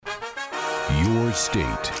Your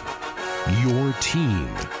state, your team,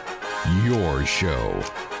 your show.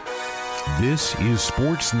 This is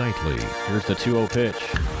Sports Nightly. Here's the 2-0 pitch.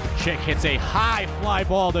 Chick hits a high fly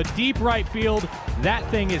ball to deep right field. That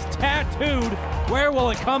thing is tattooed. Where will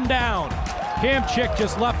it come down? Cam Chick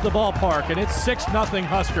just left the ballpark, and it's 6-0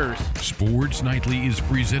 Huskers. Sports Nightly is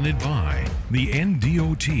presented by the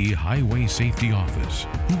NDOT Highway Safety Office,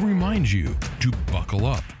 who reminds you to buckle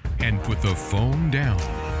up and put the phone down.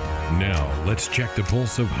 Now, let's check the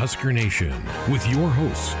pulse of Husker Nation with your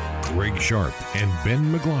hosts, Greg Sharp and Ben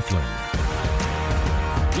McLaughlin.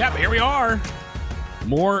 Yep, here we are.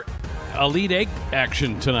 More Elite Eight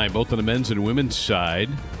action tonight, both on the men's and women's side.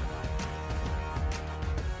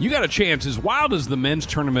 You got a chance, as wild as the men's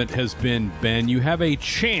tournament has been, Ben, you have a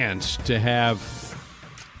chance to have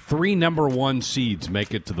 3 number 1 seeds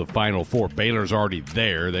make it to the Final Four. Baylor's already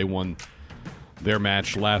there. They won their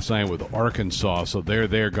match last night with Arkansas, so they're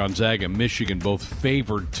there. Gonzaga and Michigan both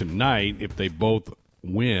favored tonight if they both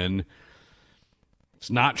win. It's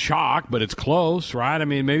not shock, but it's close, right? I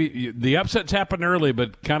mean, maybe the upsets happened early,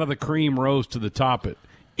 but kind of the cream rose to the top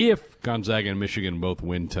if Gonzaga and Michigan both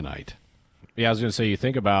win tonight. Yeah, I was going to say, you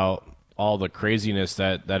think about all the craziness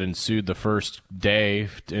that ensued the first day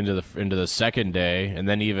into the second day, and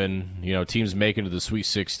then even, teams making to the Sweet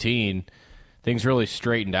 16, things really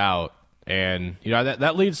straightened out. And,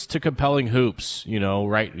 that leads to compelling hoops,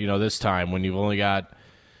 this time when you've only got,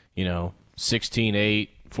 16-8,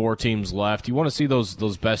 4 teams left. You want to see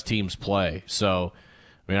those best teams play. So,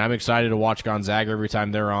 I'm excited to watch Gonzaga every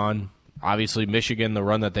time they're on. Obviously, Michigan, the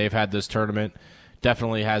run that they've had this tournament,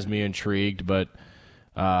 definitely has me intrigued. But,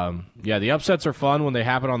 the upsets are fun when they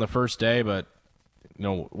happen on the first day. But,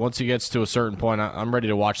 once it gets to a certain point, I'm ready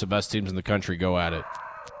to watch the best teams in the country go at it.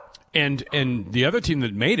 And the other team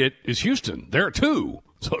that made it is Houston. They're 2.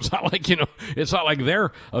 So it's not like, it's not like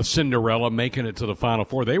they're a Cinderella making it to the Final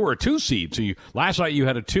Four. They were a 2 seed. So last night you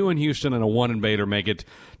had a 2 in Houston and a 1 in Baylor make it.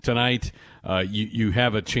 Tonight you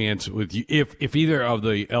have a chance with if either of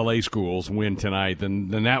the LA schools win tonight, then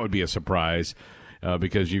that would be a surprise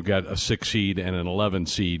because you've got a 6 seed and an 11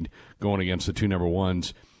 seed going against the 2 number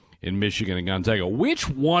 1s in Michigan and Gonzaga. Which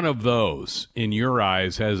one of those, in your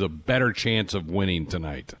eyes, has a better chance of winning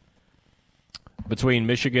tonight? Between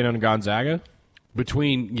Michigan and Gonzaga?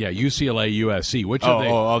 Between UCLA, USC. Which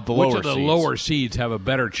of the lower seeds have a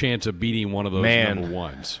better chance of beating one of those number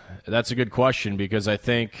 1s? That's a good question because I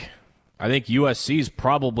think USC's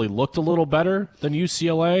probably looked a little better than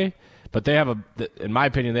UCLA, but they have in my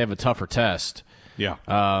opinion, they have a tougher test. Yeah.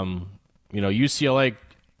 UCLA,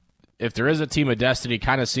 if there is a team of destiny,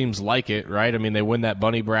 kind of seems like it, right? I mean, they win that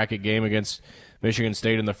bunny bracket game against Michigan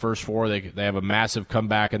State in the first 4. They have a massive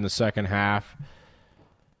comeback in the second half.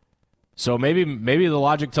 So maybe the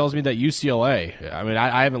logic tells me that UCLA,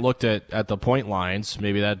 I haven't looked at the point lines.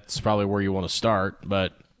 Maybe that's probably where you want to start.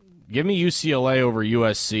 But give me UCLA over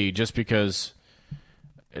USC just because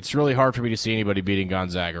it's really hard for me to see anybody beating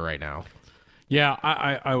Gonzaga right now. Yeah,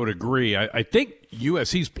 I would agree. I think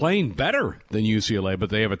USC's playing better than UCLA,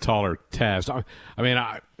 but they have a taller test.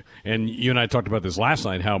 And you and I talked about this last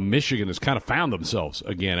night, how Michigan has kind of found themselves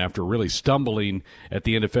again after really stumbling at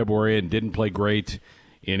the end of February and didn't play great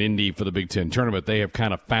in Indy for the Big Ten tournament. They have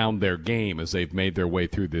kind of found their game as they've made their way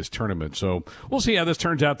through this tournament. So we'll see how this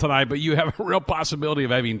turns out tonight, but you have a real possibility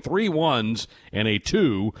of having 3 1s and a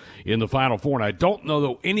 2 in the Final Four. And I don't know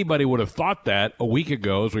that anybody would have thought that a week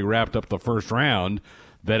ago as we wrapped up the first round,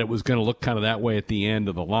 that it was going to look kind of that way at the end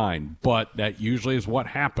of the line. But that usually is what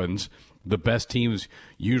happens. The best teams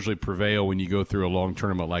usually prevail when you go through a long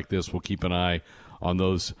tournament like this. We'll keep an eye on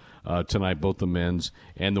those tonight, both the men's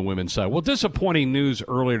and the women's side. Well, disappointing news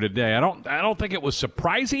earlier today. I don't think it was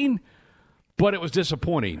surprising, but it was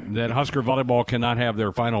disappointing that Husker volleyball cannot have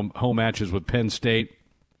their final home matches with Penn State.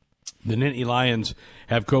 The Nittany Lions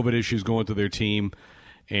have COVID issues going through their team,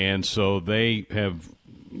 and so they're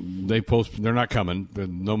not coming.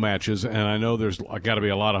 No matches, and I know there's got to be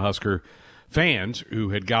a lot of Husker fans who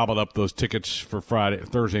had gobbled up those tickets for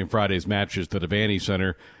Thursday and Friday's matches at the Devaney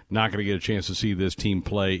Center, not going to get a chance to see this team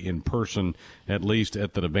play in person, at least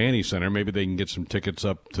at the Devaney Center. Maybe they can get some tickets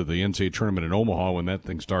up to the NCAA tournament in Omaha when that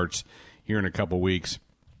thing starts here in a couple weeks.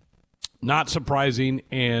 Not surprising,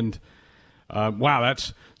 and wow,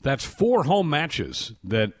 that's 4 home matches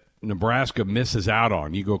that Nebraska misses out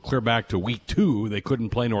on. You go clear back to week 2, they couldn't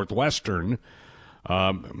play Northwestern.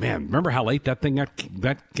 Man, remember how late that game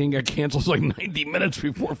got canceled? It was like 90 minutes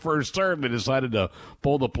before first serve. They decided to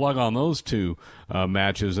pull the plug on those 2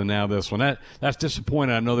 matches, and now this one. That's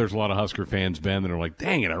disappointing. I know there's a lot of Husker fans, Ben, that are like,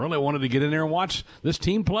 dang it, I really wanted to get in there and watch this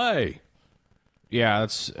team play. Yeah,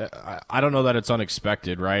 I don't know that it's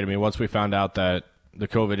unexpected, right? I mean, once we found out that the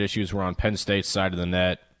COVID issues were on Penn State's side of the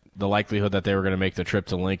net, the likelihood that they were going to make the trip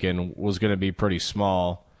to Lincoln was going to be pretty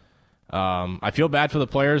small. I feel bad for the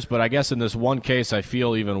players, but I guess in this one case, I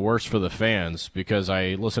feel even worse for the fans because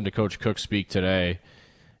I listened to Coach Cook speak today,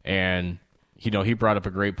 and he brought up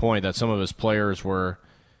a great point that some of his players were,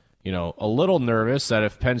 a little nervous that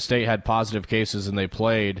if Penn State had positive cases and they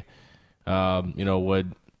played,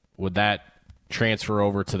 would that transfer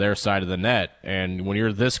over to their side of the net? And when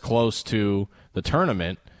you're this close to the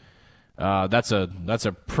tournament, that's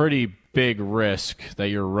a pretty big risk that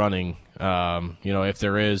you're running. If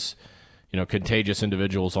there is, contagious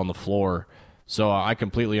individuals on the floor. So I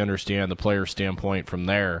completely understand the player standpoint from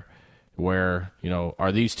there, where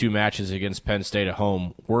are these two matches against Penn State at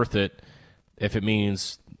home worth it if it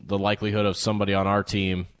means the likelihood of somebody on our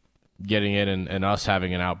team getting it and us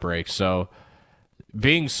having an outbreak? So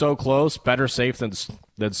being so close, better safe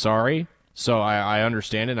than sorry. So I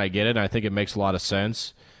understand it and I get it, and I think it makes a lot of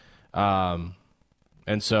sense. And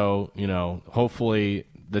so, hopefully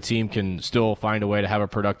the team can still find a way to have a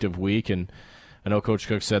productive week. And I know Coach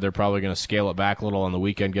Cook said they're probably going to scale it back a little on the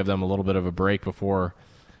weekend, give them a little bit of a break before,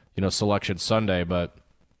 Selection Sunday. But,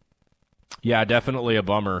 yeah, definitely a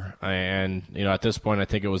bummer. And, at this point, I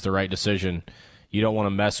think it was the right decision. You don't want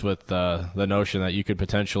to mess with the notion that you could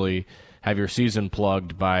potentially have your season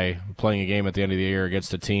plugged by playing a game at the end of the year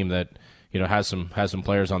against a team that has some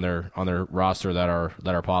players on their roster that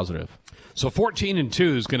are positive. So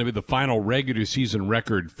 14-2 is going to be the final regular season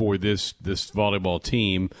record for this volleyball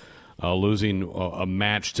team, losing a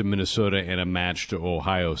match to Minnesota and a match to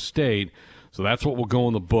Ohio State. So that's what will go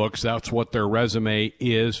in the books. That's what their resume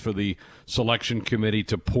is for the selection committee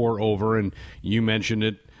to pour over. And you mentioned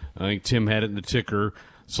it. I think Tim had it in the ticker.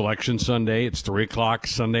 Selection Sunday. It's 3 o'clock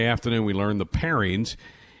Sunday afternoon. We learned the pairings.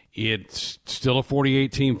 It's still a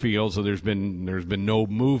 48-team field, so there's been no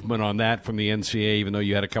movement on that from the NCAA, even though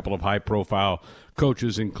you had a couple of high-profile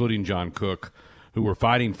coaches, including John Cook, who were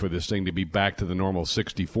fighting for this thing to be back to the normal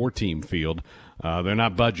 64-team field. They're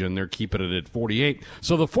not budging. They're keeping it at 48.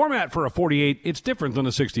 So the format for a 48, it's different than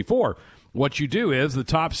a 64. What you do is the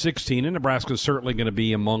top 16, and Nebraska's certainly going to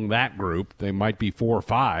be among that group. They might be 4 or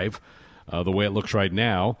 5, the way it looks right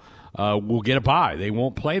now. Will get a bye. They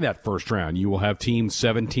won't play that first round. You will have teams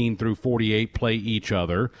 17 through 48 play each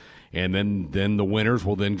other, and then the winners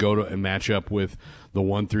will then go to and match up with the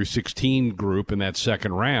 1 through 16 group in that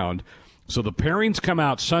second round. So the pairings come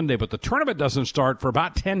out Sunday, but the tournament doesn't start for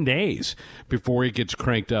about 10 days before it gets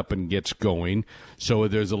cranked up and gets going. So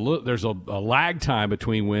there's a lag time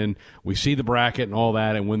between when we see the bracket and all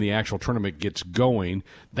that and when the actual tournament gets going.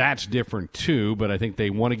 That's different too, but I think they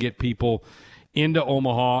want to get people into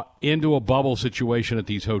Omaha, into a bubble situation at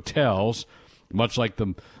these hotels, much like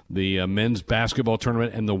the men's basketball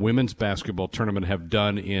tournament and the women's basketball tournament have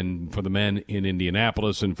done for the men in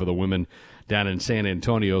Indianapolis and for the women down in San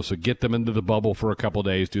Antonio. So get them into the bubble for a couple of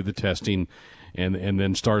days, do the testing, and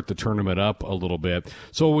then start the tournament up a little bit.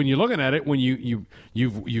 So when you're looking at it, when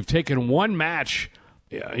you've taken one match,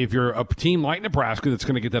 if you're a team like Nebraska that's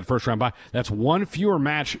going to get that first round bye, that's one fewer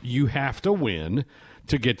match you have to win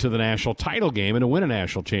to get to the national title game and to win a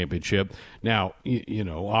national championship. Now,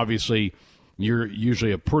 obviously you're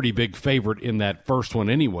usually a pretty big favorite in that first one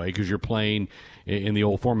anyway, because you're playing in the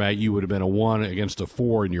old format. You would have been a 1 against a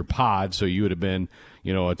 4 in your pod, so you would have been,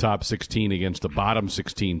 a top 16 against a bottom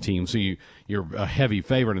 16 team. So you're a heavy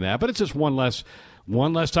favorite in that. But it's just one less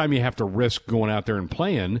time you have to risk going out there and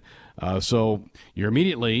playing. So you're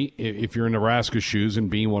immediately, if you're in Nebraska's shoes and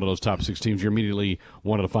being one of those top 6 teams, you're immediately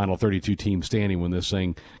one of the final 32 teams standing when this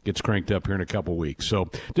thing gets cranked up here in a couple weeks. So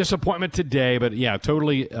disappointment today, but yeah,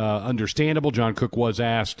 totally understandable. John Cook was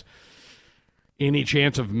asked any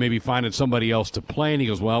chance of maybe finding somebody else to play, and he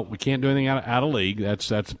goes, well, we can't do anything out of league.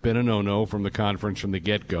 That's been a no-no from the conference from the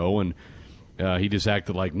get-go, and he just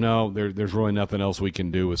acted like, no, there's really nothing else we can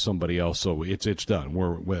do with somebody else, so it's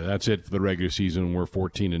done. That's it for the regular season. We're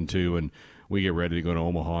 14-2, and we get ready to go to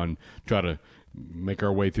Omaha and try to make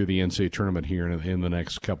our way through the NCAA tournament here in the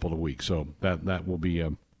next couple of weeks. So that will be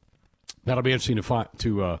that'll be interesting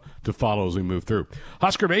to follow as we move through.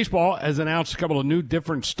 Husker baseball has announced a couple of new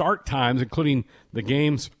different start times, including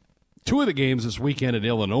two of the games this weekend at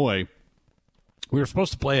Illinois. We were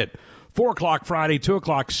supposed to play at 4 o'clock Friday, 2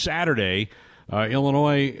 o'clock Saturday.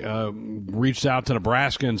 Illinois reached out to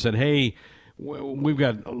Nebraska and said, hey, we've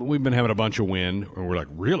been having a bunch of wind. And we're like,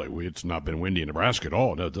 really? It's not been windy in Nebraska at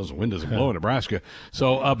all. No, wind doesn't blow in Nebraska.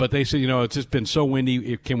 So, but they said, it's just been so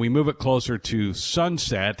windy. Can we move it closer to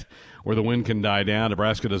sunset where the wind can die down?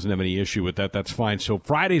 Nebraska doesn't have any issue with that. That's fine. So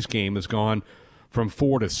Friday's game has gone from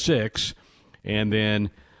 4 to 6. And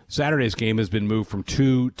then Saturday's game has been moved from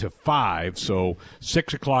 2 to 5, so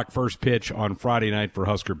 6 o'clock first pitch on Friday night for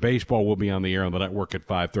Husker baseball. Will be on the air on the network at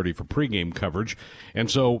 5:30 for pregame coverage.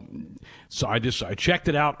 And so I checked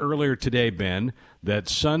it out earlier today, Ben, that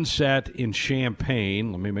sunset in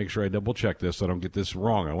Champaign, let me make sure I double-check this so I don't get this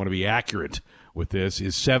wrong. I want to be accurate with this,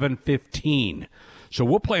 is 7:15. So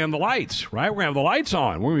we'll play on the lights, right? We're going to have the lights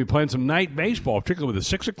on. We're going to be playing some night baseball, particularly with the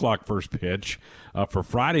 6 o'clock first pitch for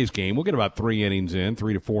Friday's game. We'll get about 3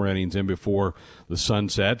 to 4 innings in before the sun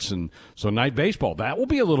sets. And so night baseball, that will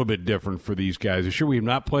be a little bit different for these guys. I'm sure we have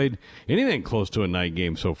not played anything close to a night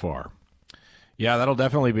game so far. Yeah, that'll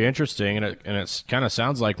definitely be interesting. And it kind of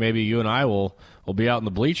sounds like maybe you and I will be out in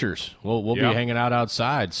the bleachers. We'll be hanging out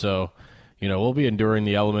outside. So, we'll be enduring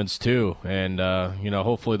the elements too, and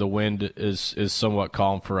hopefully the wind is somewhat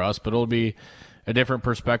calm for us, but it'll be a different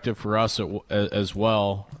perspective for us as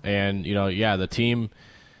well. And the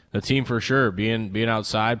team for sure being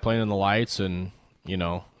outside, playing in the lights, and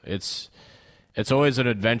it's always an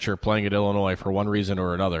adventure playing at Illinois for one reason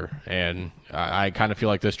or another. And I kind of feel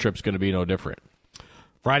like this trip's going to be no different.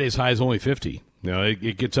 Friday's high is only 50.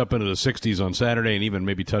 It gets up into the 60s on Saturday and even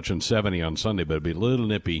maybe touching 70 on Sunday, but it'll be a little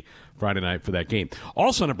nippy Friday night for that game.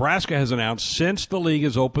 Also, Nebraska has announced, since the league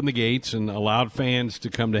has opened the gates and allowed fans to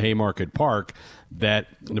come to Haymarket Park, that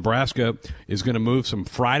Nebraska is going to move some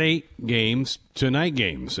Friday games to night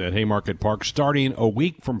games at Haymarket Park starting a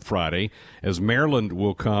week from Friday, as Maryland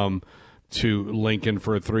will come to Lincoln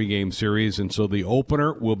for a 3-game series, and so the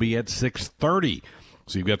opener will be at 6:30.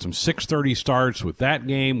 So you've got some 6:30 starts with that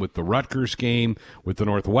game, with the Rutgers game, with the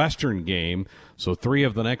Northwestern game. So 3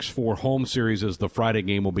 of the next 4 home series, as the Friday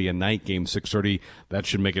game will be a night game, 6:30. That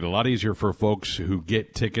should make it a lot easier for folks who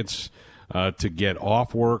get tickets to get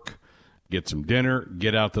off work, get some dinner,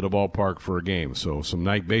 get out to the ballpark for a game. So some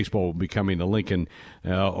night baseball will be coming to Lincoln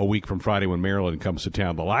a week from Friday when Maryland comes to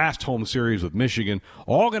town. The last home series with Michigan,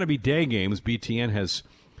 all going to be day games. BTN has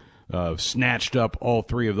snatched up all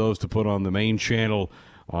 3 of those to put on the main channel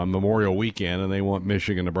on Memorial Weekend, and they want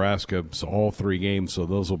Michigan, Nebraska, so all 3 games. So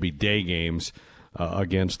those will be day games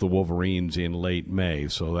against the Wolverines in late May.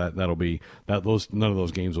 So that'll be none of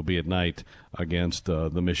those games will be at night against the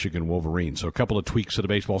Michigan Wolverines. So a couple of tweaks to the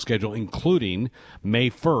baseball schedule, including May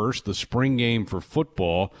 1st, the spring game for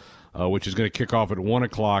football, which is going to kick off at 1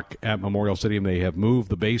 o'clock at Memorial Stadium. They have moved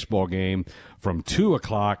the baseball game from 2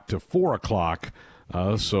 o'clock to 4 o'clock.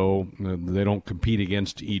 So they don't compete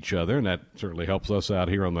against each other, and that certainly helps us out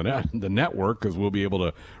here on the network, because we'll be able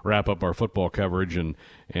to wrap up our football coverage and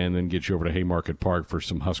then get you over to Haymarket Park for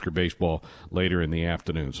some Husker baseball later in the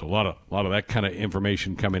afternoon. So a lot of that kind of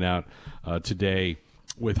information coming out today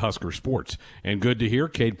with Husker sports. And good to hear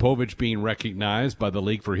Cade Povich being recognized by the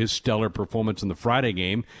league for his stellar performance in the Friday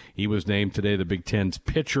game. He was named today the Big Ten's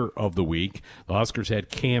Pitcher of the Week. The Huskers had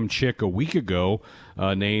Cam Chick a week ago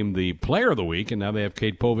named the Player of the Week, and now they have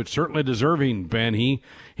Cade Povich, certainly deserving, Ben. He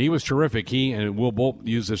was terrific. And we'll both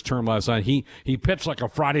use this term last night, he pitched like a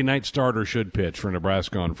Friday night starter should pitch for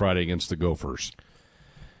Nebraska on Friday against the Gophers.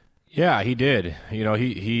 Yeah, he did.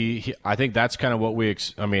 He I think that's kind of what I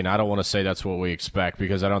don't want to say that's what we expect,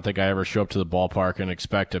 because I don't think I ever show up to the ballpark and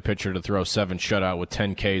expect a pitcher to throw 7 shutout with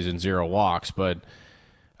 10 Ks and 0 walks, but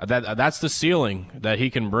that's the ceiling that he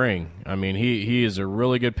can bring. I mean, he is a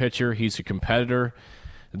really good pitcher. He's a competitor.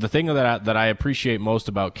 The thing that I appreciate most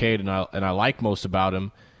about Cade and I like most about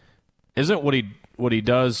him isn't what he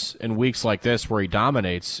does in weeks like this where he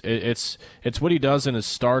dominates. It's what he does in his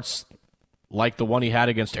starts, like the one he had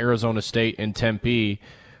against Arizona State in Tempe,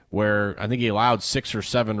 where I think he allowed 6 or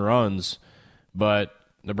 7 runs, but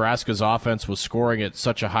Nebraska's offense was scoring at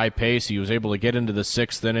such a high pace. He was able to get into the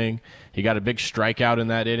 6th inning. He got a big strikeout in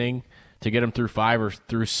that inning to get him through 5 or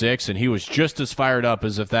through 6, and he was just as fired up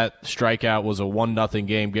as if that strikeout was a 1-0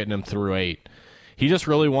 game getting him through 8. He just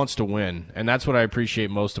really wants to win, and that's what I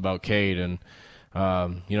appreciate most about Cade. And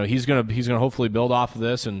he's gonna hopefully build off of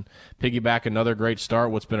this and piggyback another great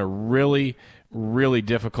start. What's been a really, really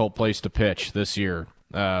difficult place to pitch this year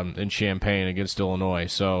in Champaign against Illinois.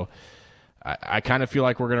 So I kind of feel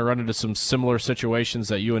like we're going to run into some similar situations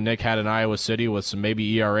that you and Nick had in Iowa City, with some maybe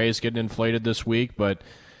ERAs getting inflated this week. But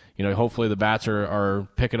hopefully the bats are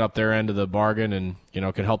picking up their end of the bargain and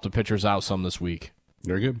can help the pitchers out some this week.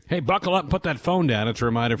 Very good. Hey, buckle up and put that phone down. It's a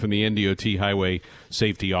reminder from the NDOT Highway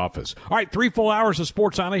Safety Office. All right, 3 full hours of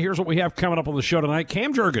Sports on it. Here's what we have coming up on the show tonight.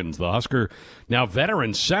 Cam Jurgens, the Husker now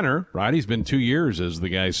veteran center, right? He's been 2 years as the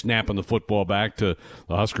guy snapping the football back to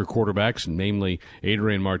the Husker quarterbacks, namely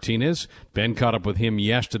Adrian Martinez. Ben caught up with him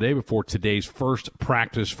yesterday before today's first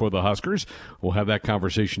practice for the Huskers. We'll have that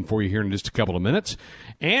conversation for you here in just a couple of minutes.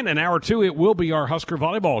 And in hour 2, it will be our Husker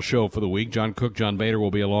volleyball show for the week. John Cook, John Bader will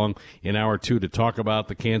be along in hour 2 to talk about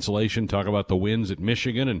the cancellation, talk about the wins at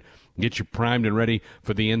Michigan, and get you primed and ready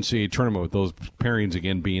for the NCAA tournament with those pairings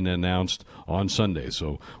again being announced on Sunday.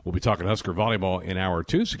 So we'll be talking Husker volleyball in hour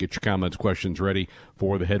 2, so get your comments, questions ready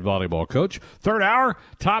for the head volleyball coach. Third hour,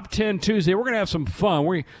 Top 10 Tuesday. We're going to have some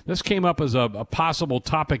fun. This came up as a possible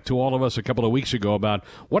topic to all of us a couple of weeks ago about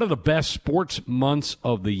what are the best sports months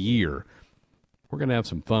of the year. We're going to have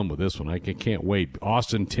some fun with this one. I can't wait.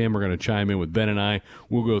 Austin, Tim are going to chime in with Ben and I.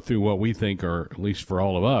 We'll go through what we think are, at least for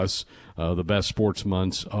all of us, the best sports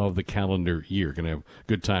months of the calendar year. Going to have a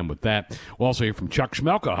good time with that. We'll also hear from Chuck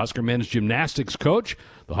Schmelka, Husker men's gymnastics coach.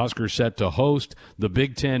 The Huskers set to host the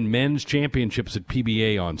Big Ten men's championships at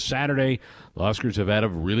PBA on Saturday. The Huskers have had a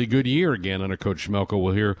really good year again under Coach Schmelka.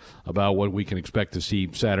 We'll hear about what we can expect to see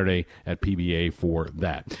Saturday at PBA for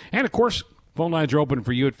that. And, of course, phone lines are open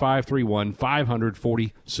for you at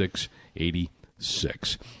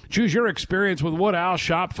 531-500-4686. Choose your experience with Woodhouse.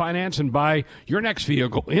 Shop, finance, and buy your next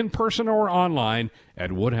vehicle in person or online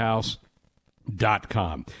at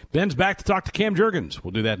woodhouse.com. Ben's back to talk to Cam Jurgens.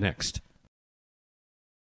 We'll do that next.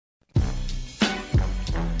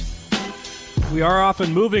 We are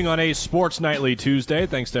often moving on a Sports Nightly Tuesday.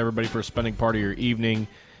 Thanks to everybody for spending part of your evening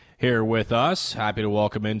here with us. Happy to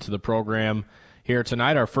welcome into the program here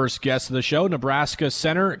tonight our first guest of the show, Nebraska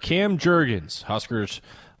center Cam Jurgens. Huskers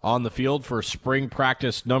on the field for spring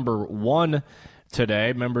practice number 1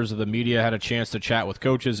 today. Members of the media had a chance to chat with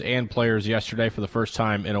coaches and players yesterday for the first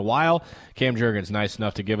time in a while. Cam Jurgens, nice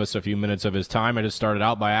enough to give us a few minutes of his time. I just started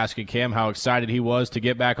out by asking Cam how excited he was to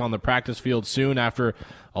get back on the practice field soon after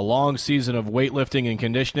a long season of weightlifting and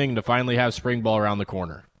conditioning to finally have spring ball around the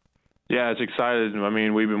corner. Yeah, it's excited. I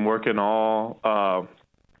mean, we've been working all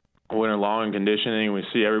winter long in conditioning. We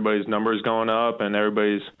see everybody's numbers going up and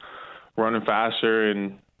everybody's running faster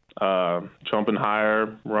and jumping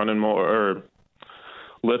higher, running more, or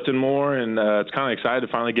lifting more. And it's kind of excited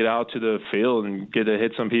to finally get out to the field and get to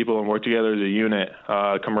hit some people and work together as a unit.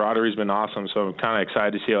 Camaraderie's been awesome, so I'm kind of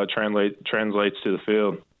excited to see how it translates to the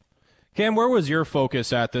field. Cam, where was your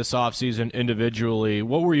focus at this offseason individually?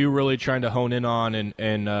 What were you really trying to hone in on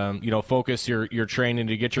and focus your training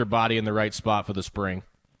to get your body in the right spot for the spring?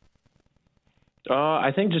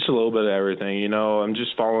 I think just a little bit of everything. I'm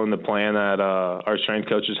just following the plan that our strength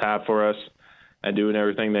coaches have for us and doing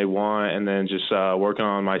everything they want, and then just working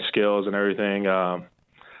on my skills and everything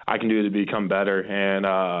I can do to become better. And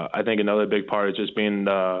I think another big part is just being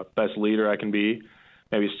the best leader I can be,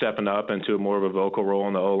 maybe stepping up into more of a vocal role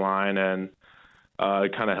in the O-line and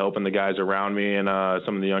kind of helping the guys around me and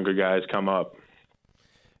some of the younger guys come up.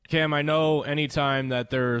 Cam, I know anytime that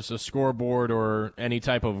there's a scoreboard or any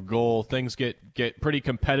type of goal, things get pretty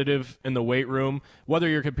competitive in the weight room, whether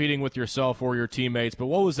you're competing with yourself or your teammates. But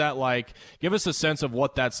what was that like? Give us a sense of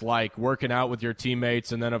what that's like, working out with your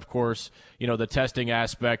teammates, and then, of course, the testing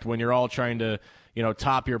aspect when you're all trying to,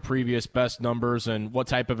 top your previous best numbers, and what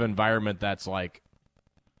type of environment that's like.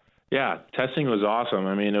 Yeah, testing was awesome.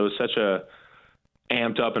 I mean, it was such a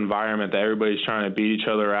amped up environment that everybody's trying to beat each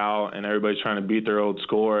other out and everybody's trying to beat their old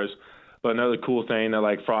scores. But another cool thing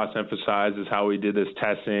that Frost emphasized is how we did this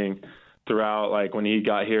testing throughout when he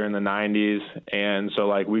got here in the 90s. And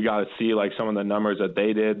so we got to see some of the numbers that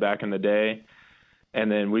they did back in the day. And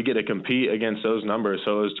then we get to compete against those numbers.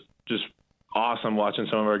 So it was just awesome watching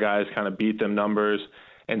some of our guys kind of beat them numbers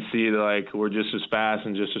and see that we're just as fast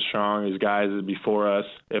and just as strong as guys before us,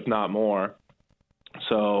 if not more.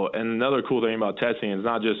 So, and another cool thing about testing is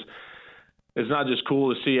it's not just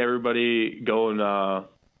cool to see everybody go and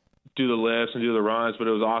do the lifts and do the runs, but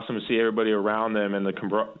it was awesome to see everybody around them, and the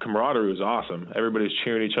camaraderie was awesome. Everybody's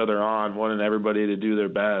cheering each other on, wanting everybody to do their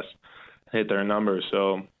best, hit their numbers.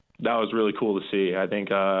 So that was really cool to see. I think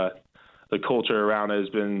the culture around it has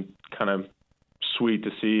been kind of sweet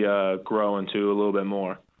to see grow into a little bit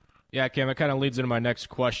more. Yeah, Cam, it kind of leads into my next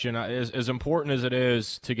question. As important as it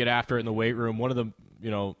is to get after it in the weight room, one of the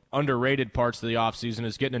underrated parts of the offseason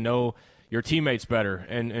is getting to know your teammates better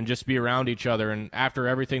and just be around each other. And after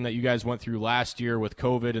everything that you guys went through last year with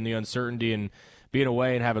COVID and the uncertainty and being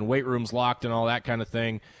away and having weight rooms locked and all that kind of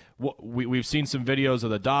thing, we've seen some videos of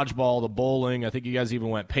the dodgeball, the bowling. I think you guys even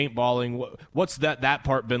went paintballing. What's that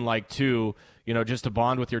part been like too? Just to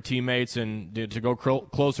bond with your teammates and to go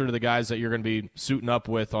closer to the guys that you're going to be suiting up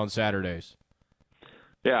with on Saturdays.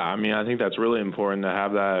 Yeah, I mean, I think that's really important to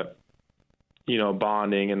have that,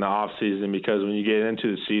 bonding in the off season, because when you get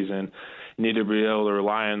into the season, you need to be able to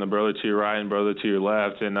rely on the brother to your right and brother to your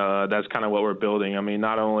left, and that's kind of what we're building. I mean,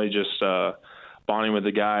 not only just bonding with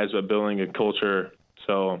the guys, but building a culture.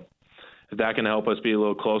 So if that can help us be a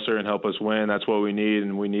little closer and help us win, that's what we need,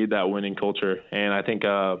 and we need that winning culture. And I think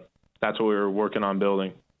that's what we're working on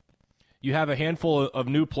building. You have a handful of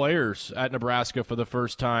new players at Nebraska for the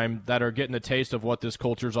first time that are getting a taste of what this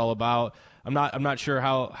culture is all about. I'm not sure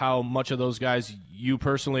how much of those guys you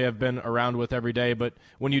personally have been around with every day, but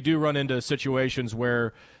when you do run into situations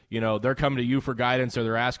where they're coming to you for guidance or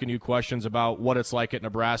they're asking you questions about what it's like at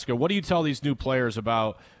Nebraska, what do you tell these new players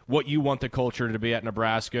about what you want the culture to be at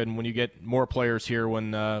Nebraska, and when you get more players here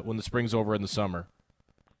when the spring's over in the summer?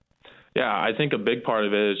 Yeah, I think a big part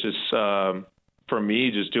of it is just for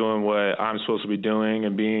me, just doing what I'm supposed to be doing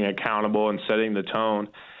and being accountable and setting the tone.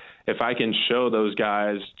 If I can show those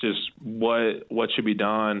guys just what should be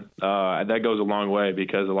done, that goes a long way,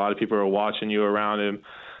 because a lot of people are watching you around him.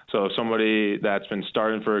 So if somebody that's been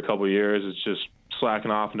starting for a couple of years is just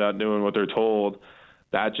slacking off and not doing what they're told,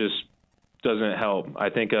 that just doesn't help. I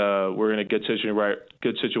think we're in a good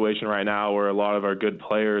situation right now where a lot of our good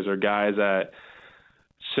players are guys that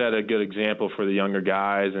set a good example for the younger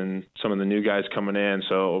guys and some of the new guys coming in.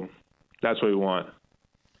 So that's what we want.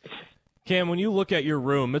 Cam, when you look at your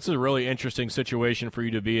room, it's a really interesting situation for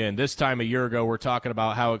you to be in. This time a year ago, we're talking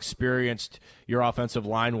about how experienced your offensive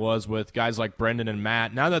line was with guys like Brendan and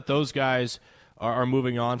Matt. Now that those guys are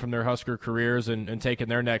moving on from their Husker careers and taking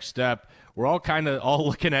their next step, we're all kind of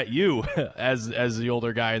looking at you as the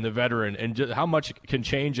older guy and the veteran, and just how much can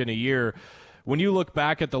change in a year. When you look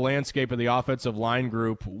back at the landscape of the offensive line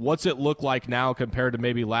group, what's it look like now compared to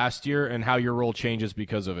maybe last year, and how your role changes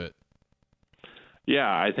because of it? Yeah,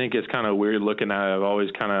 I think it's kind of weird looking at it. I've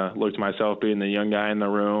always kind of looked at myself being the young guy in the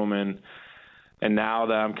room, and now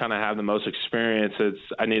that I'm kind of have the most experience,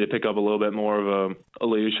 I need to pick up a little bit more of a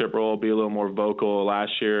leadership role, be a little more vocal.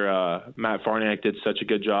 Last year, Matt Farniak did such a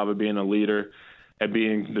good job of being a leader and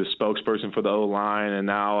being the spokesperson for the O-line, and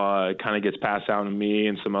now it kind of gets passed down to me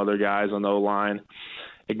and some other guys on the O-line.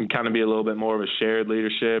 It can kind of be a little bit more of a shared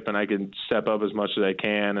leadership, and I can step up as much as I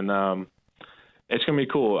can, and it's going to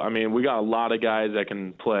be cool. I mean, we got a lot of guys that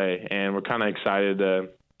can play, and we're kind of excited to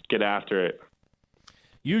get after it.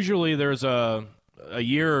 Usually there's a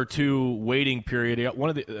year or two waiting period.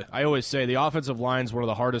 I always say the offensive line is one of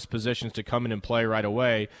the hardest positions to come in and play right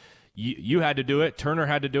away. You had to do it. Turner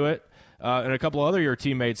had to do it. And a couple of other your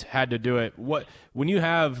teammates had to do it. When you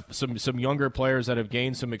have some younger players that have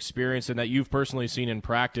gained some experience and that you've personally seen in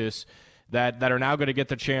practice that are now going to get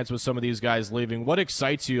the chance with some of these guys leaving, what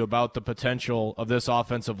excites you about the potential of this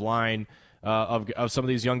offensive line of some of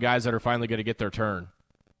these young guys that are finally going to get their turn?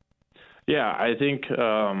 Yeah, I think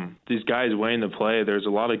these guys waiting to play, there's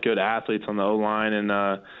a lot of good athletes on the O-line, and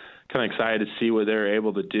kind of excited to see what they're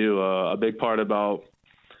able to do. A big part about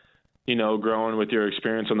growing with your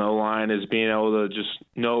experience on the O-line is being able to just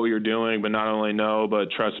know what you're doing, but not only know,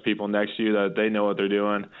 but trust people next to you that they know what they're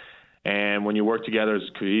doing. And when you work together as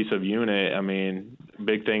a cohesive unit, I mean,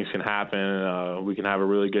 big things can happen. We can have a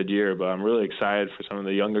really good year, but I'm really excited for some of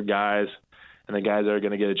the younger guys and the guys that are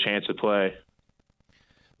going to get a chance to play.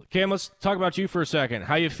 Cam, let's talk about you for a second.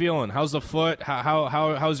 How you feeling? How's the foot?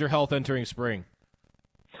 How's your health entering spring?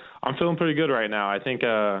 I'm feeling pretty good right now. I think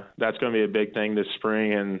that's going to be a big thing this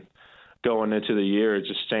spring and going into the year,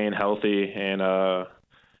 just staying healthy and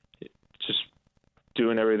just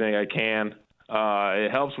doing everything I can.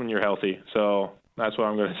 It helps when you're healthy, so that's what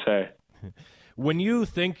I'm going to say. When you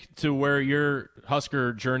think to where your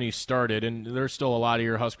Husker journey started, and there's still a lot of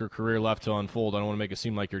your Husker career left to unfold, I don't want to make it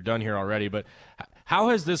seem like you're done here already, but how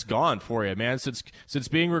has this gone for you, man? Since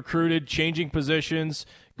being recruited, changing positions,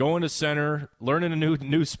 going to center, learning a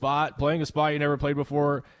new spot, playing a spot you never played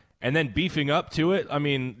before, and then beefing up to it. I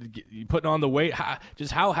mean, putting on the weight.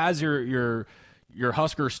 How has your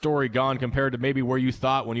Husker story gone compared to maybe where you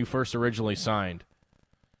thought when you first originally signed?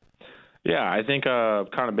 Yeah, I think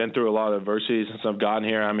I've kind of been through a lot of adversity since I've gotten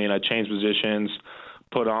here. I mean, I changed positions,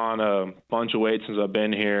 put on a bunch of weight since I've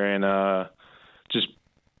been here, and just,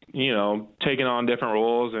 taking on different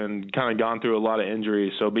roles and kind of gone through a lot of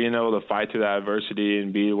injuries. So being able to fight through that adversity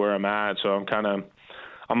and be where I'm at. So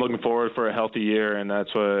I'm looking forward for a healthy year, and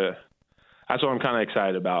that's what I'm kind of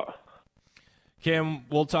excited about. Cam,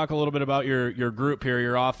 we'll talk a little bit about your group here,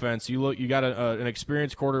 your offense. You got an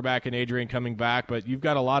experienced quarterback in Adrian coming back, but you've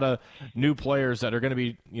got a lot of new players that are going to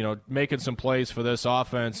be, making some plays for this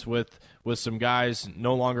offense with some guys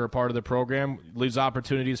no longer a part of the program. Leaves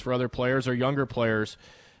opportunities for other players or younger players.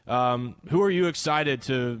 Who are you excited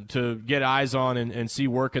to get eyes on and see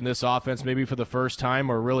work in this offense, maybe for the first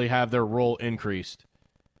time, or really have their role increased?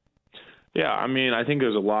 Yeah, I mean, I think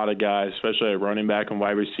there's a lot of guys, especially at running back and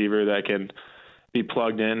wide receiver, that can be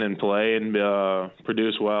plugged in and play and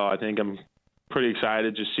produce well. I think I'm pretty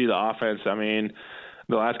excited to see the offense. I mean,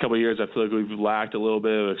 the last couple of years, I feel like we've lacked a little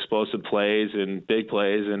bit of explosive plays and big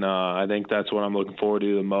plays, and I think that's what I'm looking forward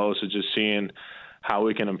to the most, is just seeing how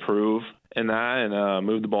we can improve in that and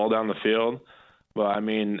move the ball down the field. But, I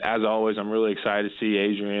mean, as always, I'm really excited to see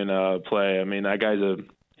Adrian play. I mean, that guy's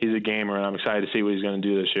he's a gamer, and I'm excited to see what he's going to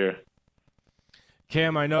do this year.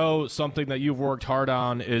 Cam, I know something that you've worked hard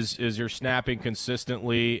on is your snapping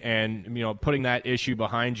consistently and, putting that issue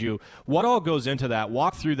behind you. What all goes into that?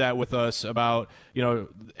 Walk through that with us about,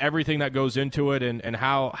 everything that goes into it and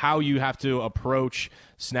how you have to approach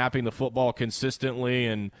snapping the football consistently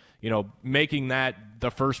and, making that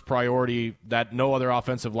the first priority that no other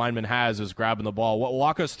offensive lineman has is grabbing the ball.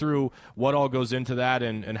 Walk us through what all goes into that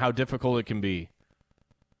and how difficult it can be.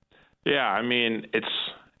 Yeah, I mean,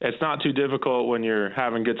 it's not too difficult when you're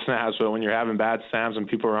having good snaps, but when you're having bad snaps and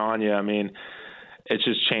people are on you, I mean, it's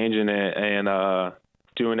just changing it and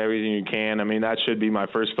doing everything you can. I mean, that should be my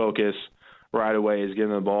first focus right away, is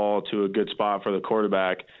getting the ball to a good spot for the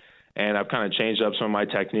quarterback. And I've kind of changed up some of my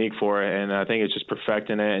technique for it, and I think it's just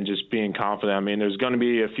perfecting it and just being confident. I mean, there's going to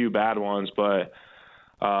be a few bad ones, but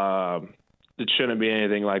it shouldn't be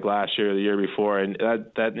anything like last year or the year before, and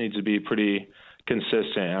that needs to be pretty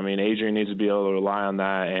consistent. I mean, Adrian needs to be able to rely on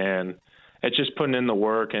that, and it's just putting in the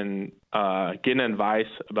work and getting advice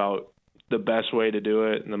about the best way to do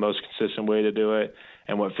it and the most consistent way to do it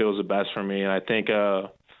and what feels the best for me. And I think, I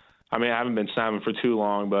haven't been snapping for too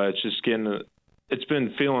long, but it's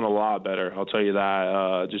been feeling a lot better. I'll tell you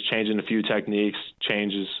that. Just changing a few techniques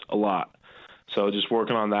changes a lot. So just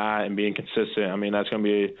working on that and being consistent. I mean, that's going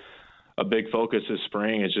to be a big focus this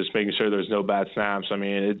spring, is just making sure there's no bad snaps. I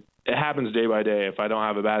mean, it happens day by day. If I don't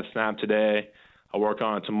have a bad snap today, I'll work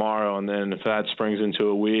on it tomorrow, and then if that springs into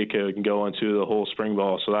a week, it can go into the whole spring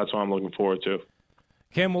ball. So that's what I'm looking forward to.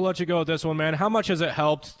 Cam, we'll let you go with this one, man. How much has it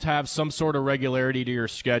helped to have some sort of regularity to your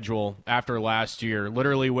schedule after last year?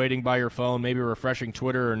 Literally waiting by your phone, maybe refreshing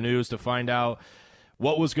Twitter or news to find out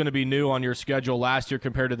what was going to be new on your schedule last year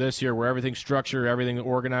compared to this year, where everything's structured, everything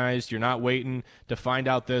organized. You're not waiting to find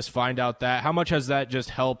out this, find out that. How much has that just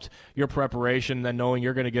helped your preparation, then knowing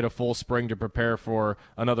you're going to get a full spring to prepare for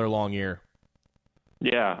another long year?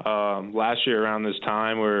 Yeah, last year around this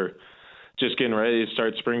time, we're just getting ready to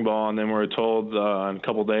start spring ball, and then we're told in a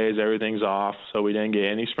couple days everything's off, so we didn't get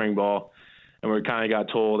any spring ball. And we kind of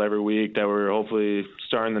got told every week that we're hopefully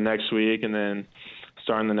starting the next week, and then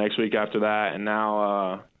starting the next week after that. And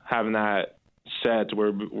now having that set,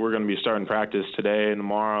 we're going to be starting practice today and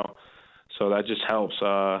tomorrow. So that just helps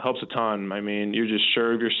a ton. I mean, you're just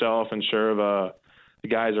sure of yourself and sure of the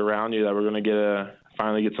guys around you that we're going to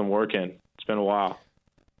finally get some work in. It's been a while.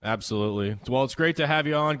 Absolutely. Well, it's great to have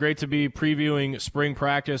you on. Great to be previewing spring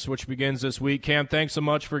practice, which begins this week. Cam, thanks so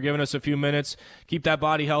much for giving us a few minutes. Keep that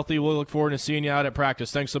body healthy. We'll look forward to seeing you out at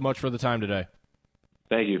practice. Thanks so much for the time today.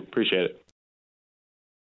 Thank you. Appreciate it.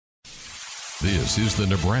 This is the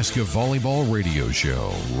Nebraska Volleyball Radio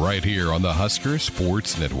Show, right here on the Husker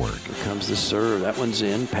Sports Network. Here comes the serve. That one's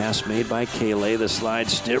in. Pass made by Kayla. The slide,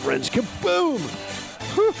 Stivrins. Kaboom!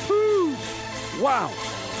 Woo-hoo! Wow!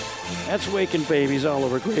 That's waking babies all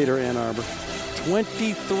over Greater Ann Arbor.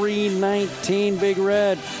 23-19, Big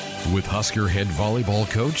Red. With Husker head volleyball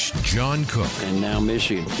coach John Cook. And now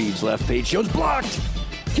Michigan feeds left. Paige Jones blocked.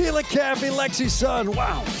 Kayla Caffey, Lexi Sun.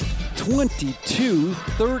 Wow.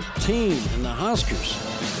 22-13. And the Huskers,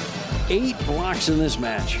 8 blocks in this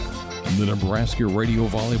match. The Nebraska Radio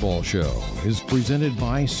Volleyball Show is presented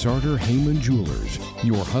by Sartor Heyman Jewelers,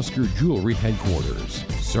 your Husker jewelry headquarters.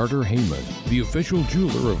 Sartor Heyman, the official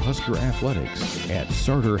jeweler of Husker Athletics at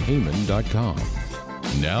sartorheyman.com.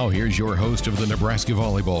 Now here's your host of the Nebraska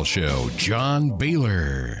Volleyball Show, John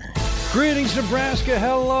Baylor. Greetings, Nebraska.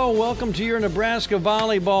 Hello. Welcome to your Nebraska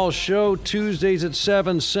Volleyball Show, Tuesdays at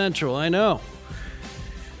 7 Central. I know.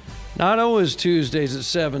 Not always Tuesdays at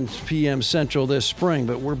 7 p.m. Central this spring,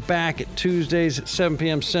 but we're back at Tuesdays at 7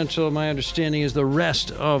 p.m. Central. My understanding is the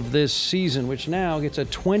rest of this season, which now gets a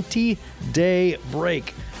 20-day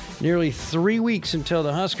break. Nearly 3 weeks until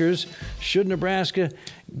the Huskers, should Nebraska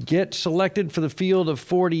get selected for the field of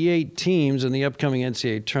 48 teams in the upcoming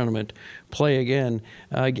NCAA tournament, play again.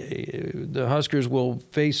 The Huskers will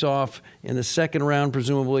face off in the second round,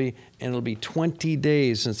 presumably, and it'll be 20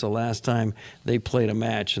 days since the last time they played a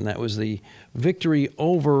match, and that was the victory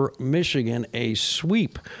over Michigan, a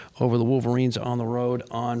sweep over the Wolverines on the road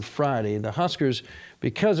on Friday. The Huskers,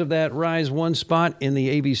 because of that, rise one spot in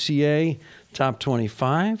the ABCA top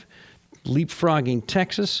 25, leapfrogging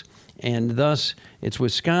Texas, and thus it's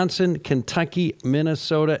Wisconsin, Kentucky,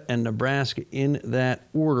 Minnesota, and Nebraska in that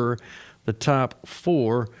order, the top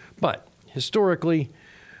four. But historically,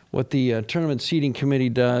 what the tournament seeding committee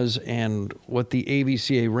does and what the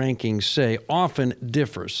ABCA rankings say often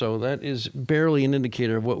differs. So that is barely an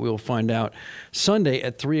indicator of what we'll find out Sunday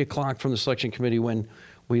at 3 o'clock from the selection committee when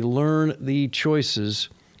we learn the choices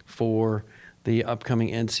for the upcoming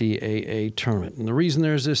NCAA tournament. And the reason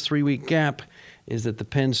there's this 3-week gap is that the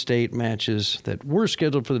Penn State matches that were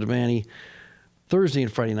scheduled for the Devaney Thursday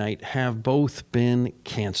and Friday night have both been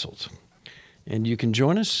canceled. And you can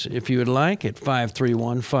join us if you would like at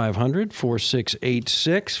 531-500,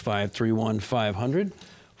 4686, 531-500,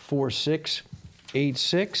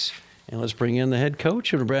 4686. And let's bring in the head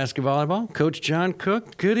coach of Nebraska Volleyball, Coach John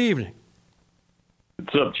Cook. Good evening.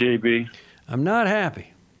 What's up, JB? I'm not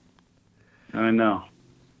happy. I know.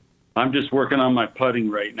 I'm just working on my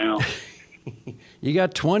putting right now. You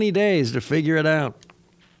got 20 days to figure it out.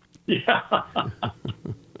 Yeah.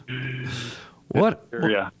 What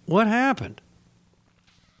happened?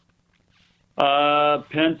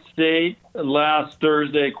 Penn State last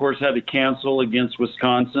Thursday, of course, had to cancel against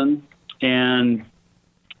Wisconsin, and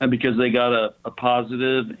because they got a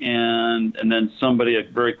positive and then somebody a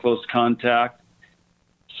very close contact.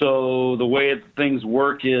 So the way things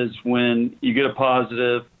work is when you get a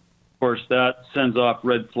positive, of course, that sends off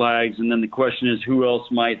red flags, and then the question is who else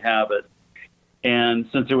might have it. And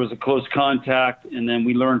since there was a close contact, and then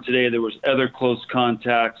we learned today there was other close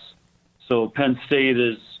contacts, so Penn State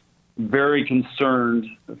is very concerned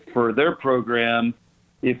for their program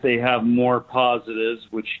if they have more positives,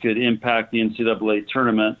 which could impact the NCAA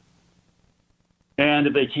tournament. And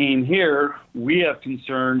if they came here, we have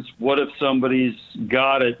concerns. What if somebody's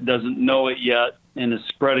got it, doesn't know it yet, and is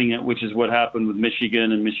spreading it, which is what happened with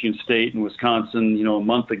Michigan and Michigan State and Wisconsin, a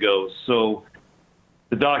month ago. So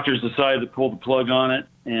the doctors decided to pull the plug on it,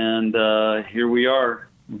 and here we are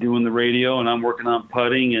doing the radio, and I'm working on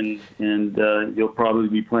putting, and you'll probably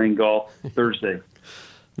be playing golf Thursday.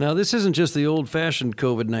 Now, this isn't just the old-fashioned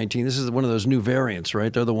COVID-19. This is one of those new variants,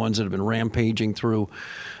 right? They're the ones that have been rampaging through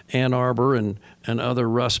Ann Arbor and other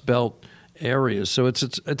Rust Belt areas. So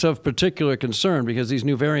it's of particular concern because these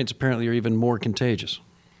new variants apparently are even more contagious.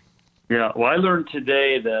 Yeah, well, I learned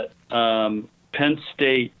today that Penn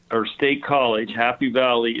State, or State College, Happy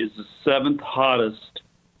Valley, is the 7th hottest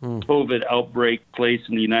COVID outbreak place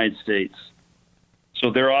in the United States. So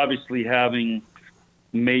they're obviously having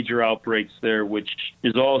major outbreaks there, which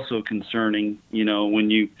is also concerning. When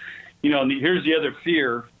here's the other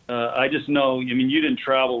fear. I just know, you didn't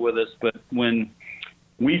travel with us, but when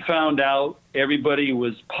we found out everybody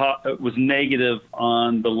was negative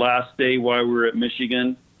on the last day while we were at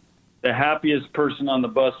Michigan, the happiest person on the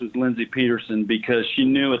bus was Lindsey Peterson, because she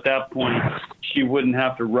knew at that point she wouldn't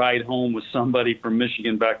have to ride home with somebody from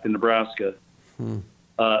Michigan back to Nebraska.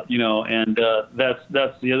 That's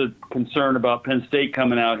the other concern about Penn State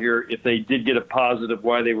coming out here. If they did get a positive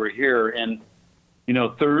while they were here, and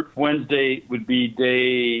Wednesday would be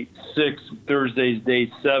day 6, Thursday's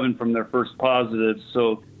day 7 from their first positive.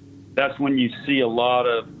 So that's when you see a lot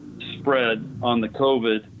of spread on the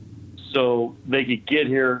COVID. So they could get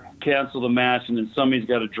here, cancel the match, and then somebody's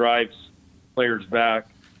got to drive players back.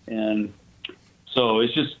 And so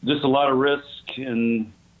it's just a lot of risk,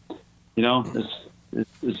 and,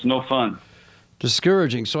 it's no fun.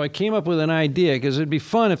 Discouraging. So I came up with an idea, because it'd be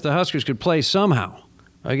fun if the Huskers could play somehow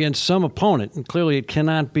against some opponent, and clearly it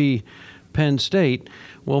cannot be Penn State.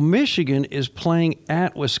 Well, Michigan is playing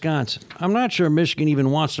at Wisconsin. I'm not sure Michigan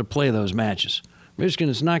even wants to play those matches. Michigan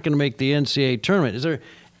is not going to make the NCAA tournament. Is there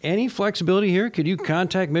any flexibility here? Could you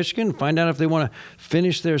contact Michigan and find out if they want to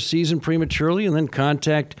finish their season prematurely, and then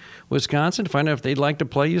contact Wisconsin to find out if they'd like to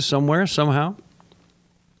play you somewhere, somehow?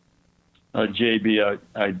 JB,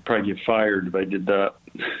 I'd probably get fired if I did that.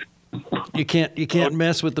 You can't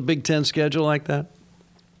mess with the Big Ten schedule like that?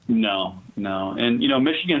 No. And,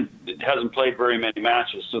 Michigan hasn't played very many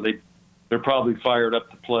matches, so they're probably fired up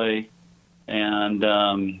to play. And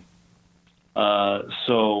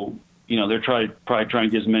so, they're probably trying to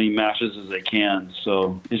get as many matches as they can.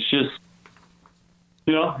 So it's just,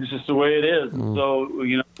 it's just the way it is. So,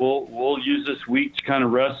 we'll use this week to kind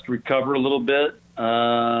of rest, recover a little bit.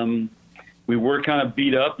 We were kind of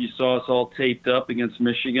beat up. You saw us all taped up against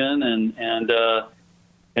Michigan,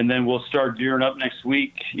 and then we'll start gearing up next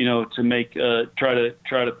week, to make try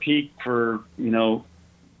to peak for,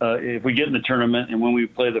 if we get in the tournament and when we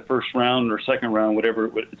play the first round or second round, whatever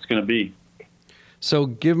it's going to be. So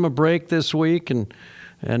give them a break this week and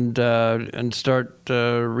start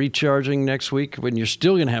recharging next week when you're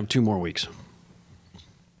still going to have 2 more weeks.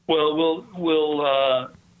 Well, we'll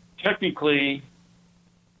technically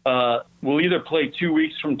we'll either play 2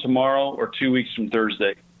 weeks from tomorrow or 2 weeks from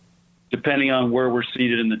Thursday, depending on where we're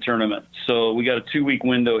seated in the tournament. So we got a 2-week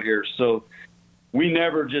window here. So we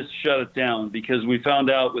never just shut it down, because we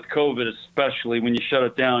found out with COVID, especially when you shut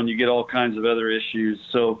it down, you get all kinds of other issues.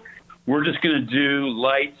 So we're just going to do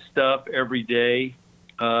light stuff every day.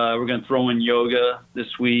 We're going to throw in yoga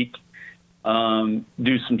this week,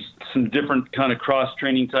 do some different kind of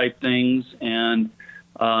cross-training type things, and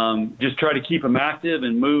just try to keep them active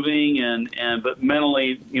and moving, but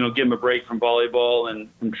mentally, give them a break from volleyball and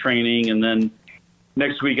from training. And then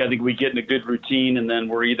next week, I think we get in a good routine, and then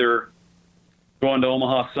we're either going to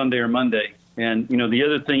Omaha Sunday or Monday. And, the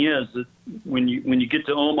other thing is that when you get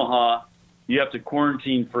to Omaha, you have to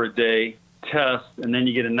quarantine for a day, test, and then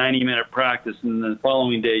you get a 90-minute practice, and then the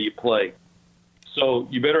following day you play. So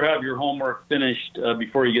you better have your homework finished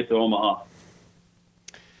before you get to Omaha.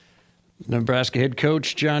 Nebraska head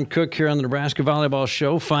coach John Cook here on the Nebraska Volleyball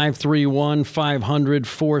Show.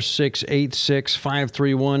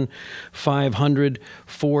 531-500-4686,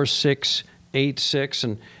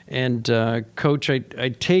 531-500-4686. And Coach, I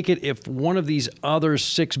take it if one of these other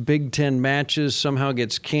 6 Big Ten matches somehow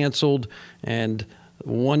gets canceled and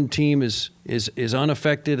one team is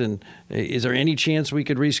unaffected, and is there any chance we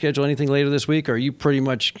could reschedule anything later this week? Or are you pretty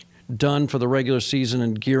much done for the regular season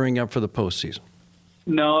and gearing up for the postseason?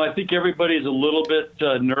 No, I think everybody's a little bit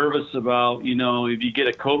nervous about, if you get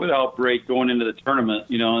a COVID outbreak going into the tournament.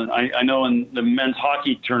 I know in the men's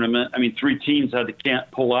hockey tournament, 3 teams can't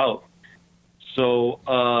pull out. So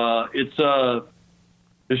it's a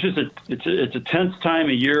tense time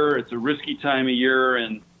of year. It's a risky time of year,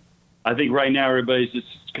 and I think right now everybody's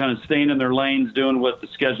just kind of staying in their lanes, doing what the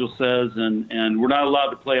schedule says, and we're not allowed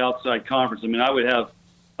to play outside conference.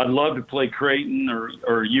 I'd love to play Creighton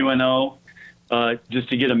or UNO. Just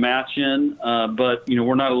to get a match in, but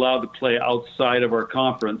we're not allowed to play outside of our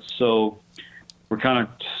conference, so we're kind of,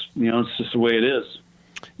 it's just the way it is.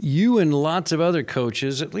 You and lots of other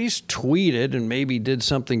coaches at least tweeted, and maybe did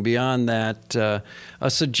something beyond that, a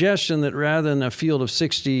suggestion that rather than a field of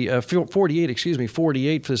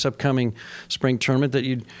 48 for this upcoming spring tournament, that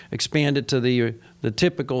you'd expand it to the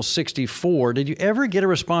typical 64. Did you ever get a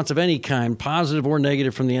response of any kind, positive or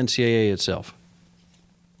negative, from the NCAA itself?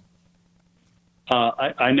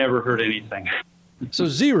 I never heard anything. So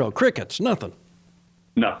 0, crickets, nothing.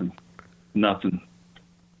 Nothing.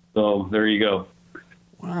 So there you go.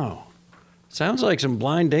 Wow, sounds like some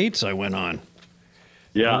blind dates I went on.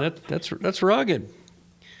 Yeah, that's rugged.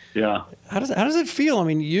 Yeah. How does it feel?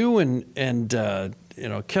 You and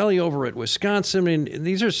Kelly over at Wisconsin.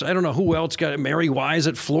 These are, I don't know who else got it. Mary Wise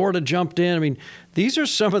at Florida jumped in. These are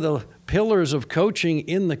some of the pillars of coaching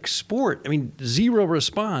in the sport. 0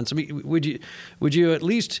 response. Would you at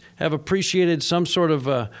least have appreciated some sort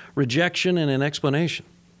of rejection and an explanation?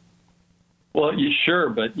 Well, sure,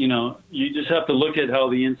 but you just have to look at how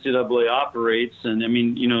the NCAA operates, and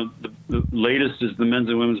the latest is the men's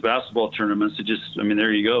and women's basketball tournaments. It just,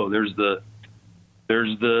 there you go. There's the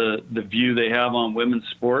view they have on women's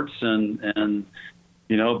sports, and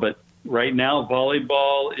but right now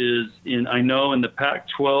volleyball is in the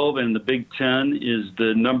Pac-12 and the Big Ten is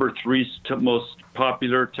the number 3 most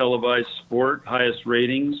popular televised sport, highest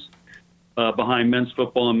ratings behind men's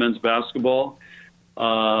football and men's basketball.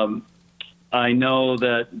 I know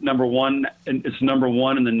that it's number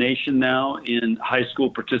 1 in the nation now in high school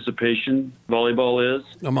participation. Volleyball is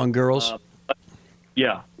among girls.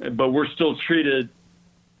 Yeah, but we're still treated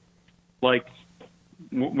like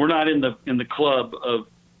we're not in the club of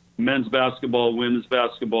men's basketball, women's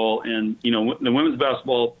basketball, and the women's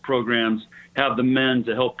basketball programs have the men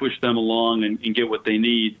to help push them along and get what they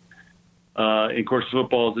need. And of course,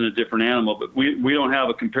 football is in a different animal, but we don't have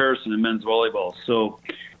a comparison in men's volleyball. So.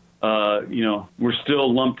 We're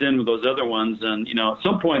still lumped in with those other ones, and at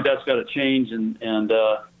some point that's got to change, and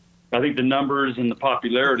I think the numbers and the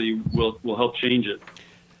popularity will help change it.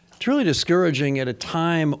 It's really discouraging at a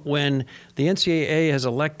time when the NCAA has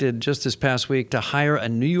elected just this past week to hire a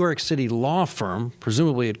New York City law firm,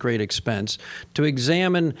 presumably at great expense, to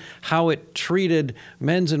examine how it treated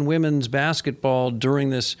men's and women's basketball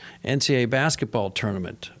during this NCAA basketball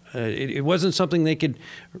tournament. It wasn't something they could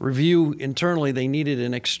review internally. They needed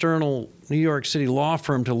an external New York City law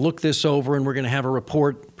firm to look this over, and we're going to have a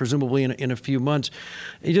report presumably in a few months.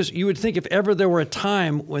 You would think if ever there were a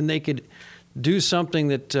time when they could do something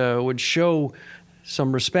that would show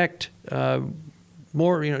some respect,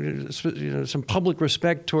 more some public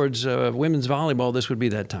respect towards women's volleyball, this would be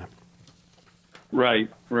that time. Right.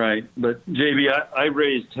 But JB, I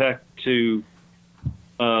raised heck to.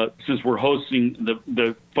 Since we're hosting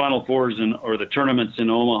the Final Fours or the tournaments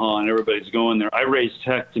in Omaha and everybody's going there, I raised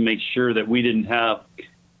heck to make sure that we didn't have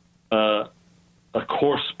a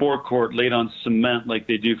sport court laid on cement like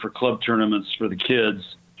they do for club tournaments for the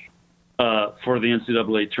kids for the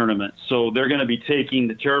NCAA tournament. So they're going to be taking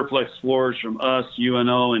the Terraflex floors from us,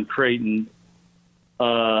 UNO, and Creighton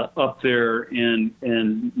up there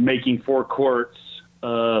and making 4 courts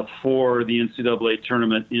for the NCAA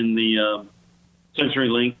tournament in the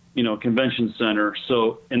CenturyLink, convention center.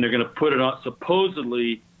 So, and they're going to put it on,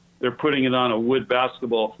 supposedly they're putting it on a wood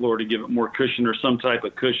basketball floor to give it more cushion or some type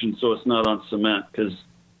of cushion so it's not on cement. Because,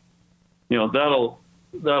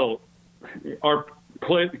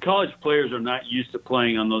 college players are not used to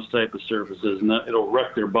playing on those type of surfaces, and it'll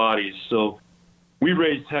wreck their bodies. So we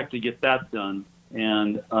raised heck to get that done.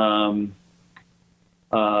 And,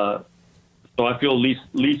 so I feel at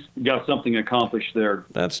least got something accomplished there.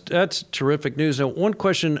 That's terrific news. Now, one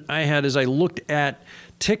question I had is I looked at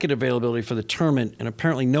ticket availability for the tournament, and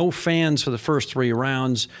apparently no fans for the first 3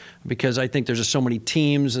 rounds because I think there's just so many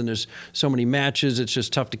teams and there's so many matches. It's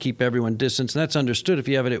just tough to keep everyone distanced, and that's understood if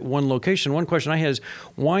you have it at one location. One question I had is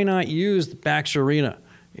why not use the Baxter Arena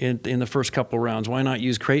in the first couple of rounds? Why not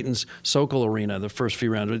use Creighton's Sokol Arena the first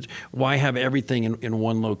few rounds? Why have everything in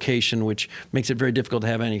one location, which makes it very difficult to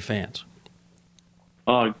have any fans?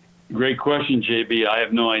 Great question, JB. I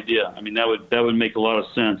have no idea. I mean, that would make a lot of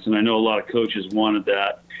sense, and I know a lot of coaches wanted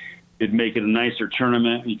that. It'd make it a nicer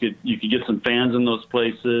tournament. You could get some fans in those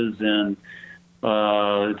places, and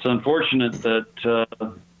it's unfortunate that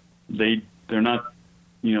they're not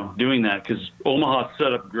doing that because Omaha's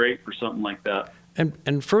set up great for something like that.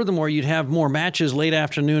 And furthermore, you'd have more matches late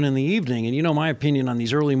afternoon and the evening. And my opinion on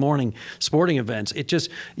these early morning sporting events. It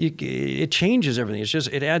changes everything.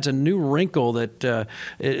 It adds a new wrinkle that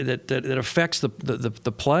affects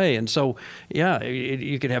the play. And so,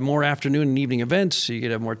 you could have more afternoon and evening events. You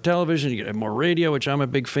could have more television. You could have more radio, which I'm a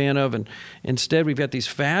big fan of. And instead, we've got these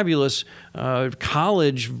fabulous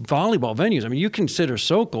college volleyball venues. I mean, you consider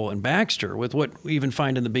Sokol and Baxter with what we even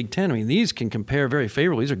find in the Big Ten. I mean, these can compare very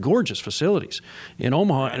favorably. These are gorgeous facilities in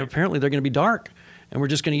Omaha, and apparently they're going to be dark, and we're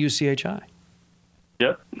just going to use CHI.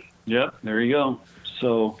 Yep, there you go.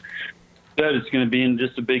 So that it's going to be in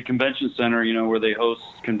just a big convention center, where they host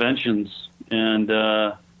conventions, and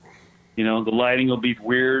the lighting will be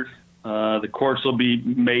weird. The courts will be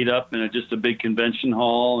made up in just a big convention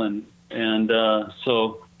hall, and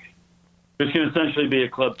so it's going to essentially be a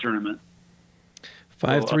club tournament.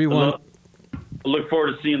 531. I look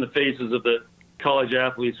forward to seeing the faces of the college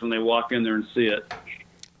athletes when they walk in there and see it.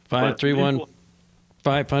 531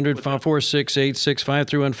 500 4686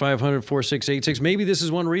 531 500 4686. Maybe this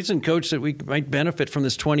is one reason, Coach, that we might benefit from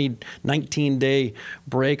this 19-day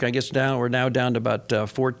break. I guess we're now down to about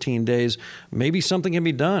 14 days. Maybe something can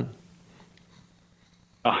be done.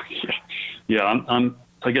 Yeah. I'm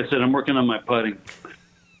like I said, I'm working on my putting.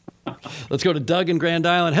 Let's go to Doug in Grand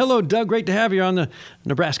Island. Hello, Doug. Great to have you on the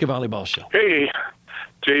Nebraska Volleyball Show. Hey,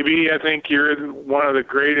 JB, I think you're one of the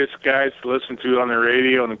greatest guys to listen to on the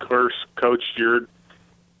radio, and of course, Coach, you're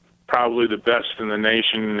probably the best in the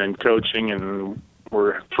nation in coaching, and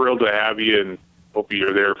we're thrilled to have you and hope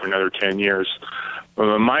you're there for another 10 years.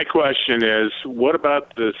 My question is, what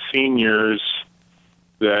about the seniors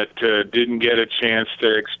that didn't get a chance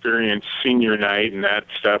to experience senior night and that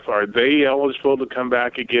stuff? Are they eligible to come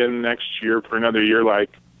back again next year for another year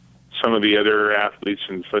like some of the other athletes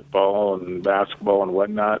in football and basketball and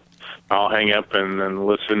whatnot? I'll hang up and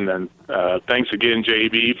listen. And thanks again,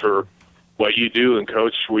 JB, for what you do. And,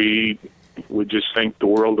 Coach, we would just think the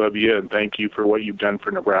world of you, and thank you for what you've done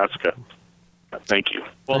for Nebraska. Thank you.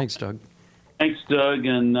 Well, thanks, Doug. Thanks, Doug,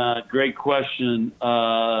 and great question.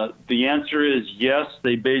 The answer is yes.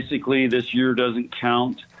 They basically, this year doesn't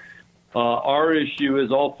count. Our issue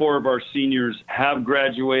is all 4 of our seniors have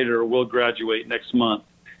graduated or will graduate next month.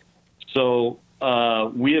 So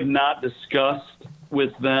we have not discussed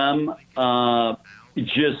with them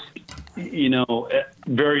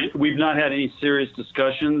we've not had any serious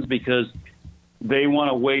discussions because they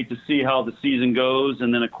want to wait to see how the season goes.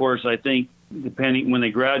 And then, of course, I think depending when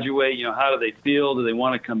they graduate, how do they feel? Do they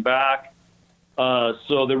want to come back?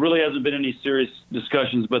 So there really hasn't been any serious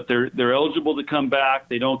discussions, but they're eligible to come back.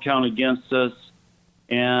 They don't count against us.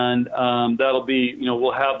 And that'll be,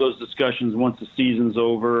 we'll have those discussions once the season's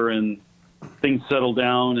over and things settle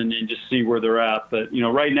down and just see where they're at. But,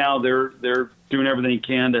 right now they're doing everything they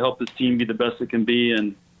can to help this team be the best it can be.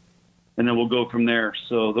 And then we'll go from there.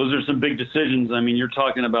 So those are some big decisions. I mean, you're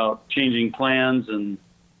talking about changing plans and,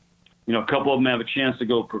 a couple of them have a chance to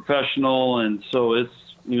go professional. And so it's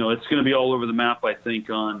going to be all over the map, I think,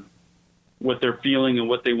 on what they're feeling and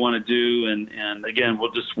what they want to do. And again,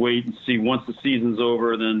 we'll just wait and see. Once the season's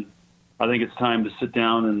over, then I think it's time to sit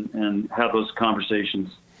down and have those conversations.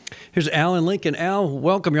 Here's Alan Lincoln. Al,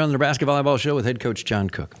 welcome. You're on the Nebraska Volleyball Show with head coach John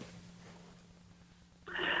Cook.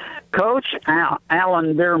 Coach,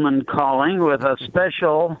 Alan Bierman calling with a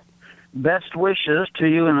special best wishes to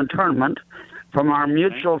you in the tournament from our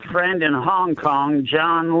mutual friend in Hong Kong,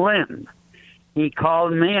 John Lin. He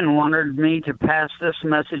called me and wanted me to pass this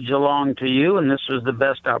message along to you, and this was the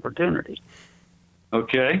best opportunity.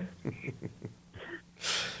 Okay.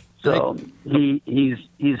 So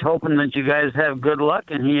he's hoping that you guys have good luck,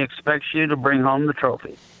 and he expects you to bring home the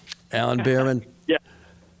trophy. Alan Bierman.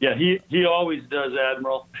 Yeah, he always does,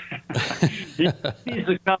 Admiral. he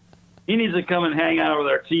needs to come and hang out with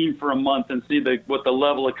our team for a month and see what the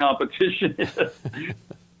level of competition is.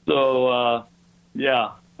 So,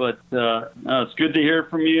 yeah. But it's good to hear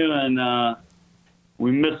from you, and we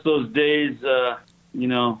miss those days,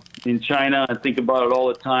 in China. I think about it all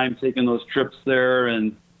the time, taking those trips there.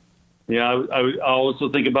 And, yeah, I also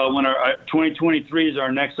think about when our 2023 is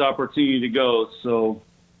our next opportunity to go. So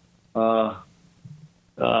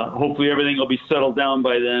hopefully everything will be settled down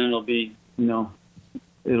by then. It'll be,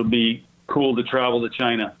 it'll be cool to travel to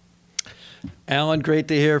China. Alan, great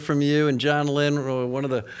to hear from you. And John Lynn, one of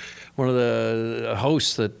the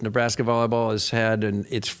hosts that Nebraska Volleyball has had, and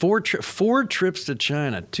it's four trips to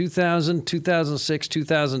China, 2000, 2006,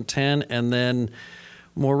 2010, and then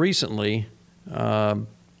more recently,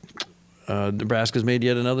 Nebraska's made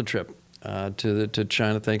yet another trip to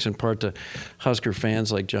China, thanks in part to Husker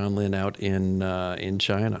fans like John Lynn out in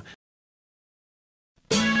China.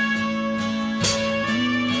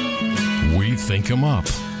 We think 'em up.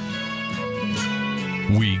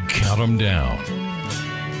 We count 'em down.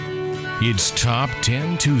 It's Top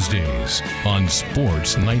 10 Tuesdays on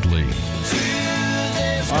Sports Nightly.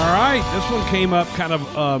 All right, this one came up kind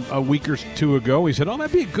of a week or two ago. We said,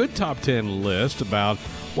 that'd be a good top 10 list about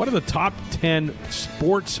what are the top 10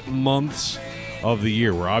 sports months of the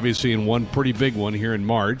year. We're obviously in one pretty big one here in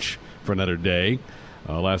March for another day.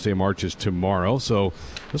 Last day of March is tomorrow. So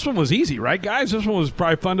this one was easy, right, guys? This one was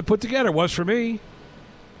probably fun to put together. It was for me.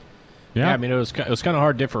 Yeah, I mean, it was kind of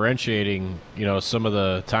hard differentiating, some of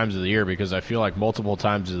the times of the year, because I feel like multiple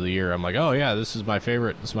times of the year I'm like, oh yeah, this is my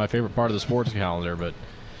favorite part of the sports calendar. But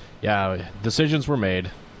yeah, decisions were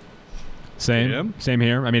made. Same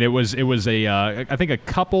here. I mean, it was I think a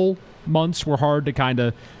couple months were hard to kind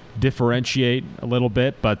of differentiate a little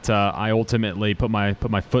bit, but I ultimately put my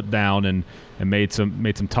foot down and made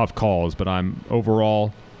some tough calls. But I'm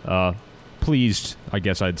overall pleased, I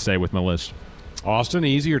guess I'd say, with my list. Austin,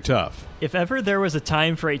 easy or tough? If ever there was a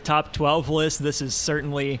time for a top 12 list, this is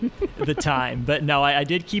certainly the time. But no, I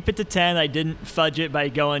did keep it to 10. I didn't fudge it by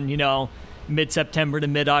going, mid-September to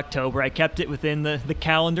mid-October. I kept it within the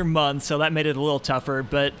calendar month, so that made it a little tougher.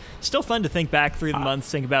 But still fun to think back through the months,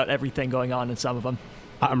 think about everything going on in some of them.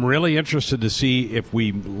 I'm really interested to see if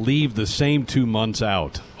we leave the same 2 months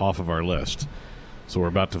out off of our list. So we're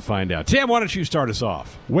about to find out. Tim, why don't you start us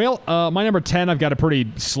off? Well, my number 10, I've got a pretty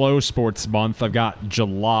slow sports month. I've got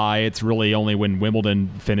July. It's really only when Wimbledon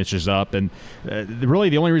finishes up. And really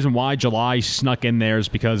the only reason why July snuck in there is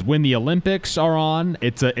because when the Olympics are on,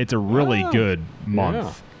 it's a really good month.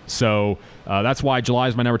 Yeah. So that's why July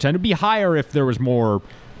is my number 10. It would be higher if there was more,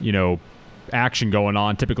 action going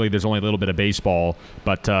on. Typically there's only a little bit of baseball.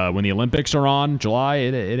 But when the Olympics are on, July,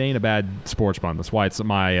 it ain't a bad sports month. That's why it's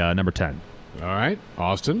my number 10. All right,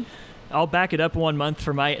 Austin? I'll back it up 1 month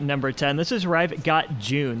for my number 10. This is where I've got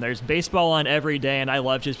June. There's baseball on every day, and I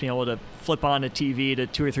love just being able to flip on a TV to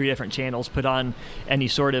 2 or 3 different channels, put on any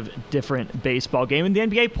sort of different baseball game. And the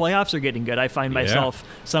NBA playoffs are getting good. I find myself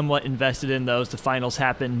somewhat invested in those. The finals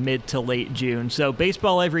happen mid to late June. So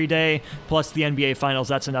baseball every day, plus the NBA finals,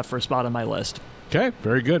 that's enough for a spot on my list. Okay,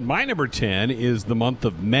 very good. My number 10 is the month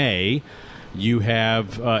of May. You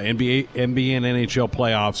have NBA and NHL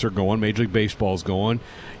playoffs are going. Major League Baseball is going.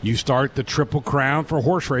 You start the Triple Crown for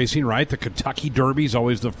horse racing, right? The Kentucky Derby is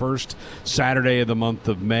always the first Saturday of the month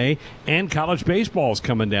of May. And college baseball is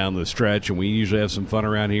coming down the stretch, and we usually have some fun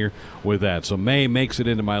around here with that. So May makes it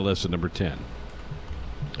into my list at number 10.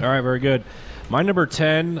 All right, very good. My number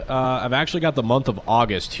 10, I've actually got the month of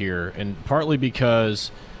August here, and partly because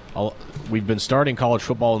we've been starting college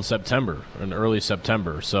football in early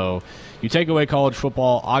September. So you take away college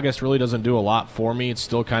football, August really doesn't do a lot for me. It's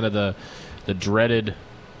still kind of the dreaded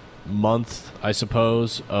month, I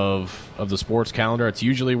suppose, of the sports calendar. It's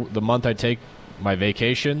usually the month I take my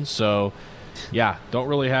vacation. So, yeah, don't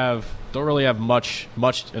really have much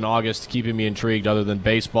in August keeping me intrigued other than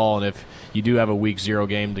baseball. And if you do have a week 0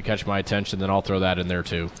 game to catch my attention, then I'll throw that in there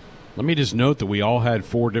too. Let me just note that we all had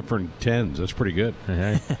 4 different 10s. That's pretty good.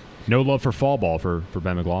 No love for fall ball for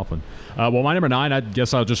Ben McLaughlin. Well, my number 9, I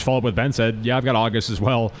guess I'll just follow up what Ben said. Yeah, I've got August as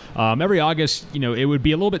well. Every August, it would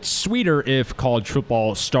be a little bit sweeter if college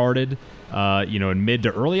football started, in mid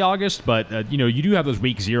to early August. But, you do have those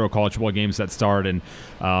week 0 college football games that start. And,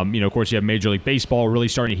 of course, you have Major League Baseball really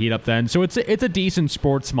starting to heat up then. So it's a decent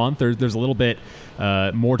sports month. There's a little bit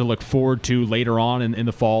more to look forward to later on in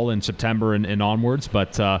the fall, in September and onwards.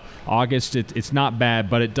 But August, it's not bad,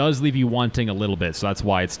 but it does leave you wanting a little bit. So that's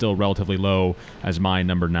why it's still relatively low as my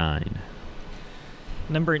number 9.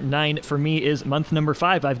 Number 9 for me is month number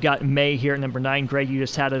 5. I've got May here at number 9. Greg, you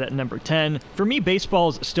just had it at number 10. For me,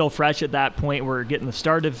 baseball's still fresh at that point. We're getting the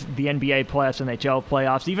start of the NBA playoffs, NHL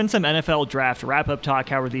playoffs, even some NFL draft wrap-up talk.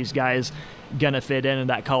 How are these guys going to fit in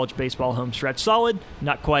that college baseball home stretch? Solid,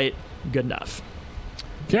 not quite good enough.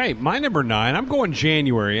 Okay, my number 9, I'm going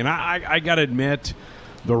January, and I got to admit,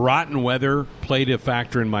 the rotten weather played a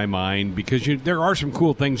factor in my mind because there are some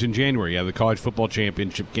cool things in January. You have the college football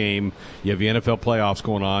championship game. You have the NFL playoffs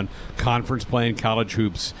going on. Conference playing college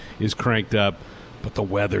hoops is cranked up, but the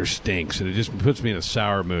weather stinks, and it just puts me in a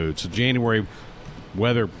sour mood. So January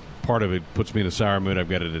weather part of it puts me in a sour mood. I've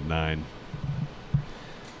got it at 9.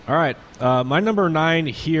 All right, my number 9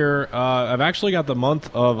 here, I've actually got the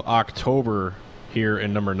month of October here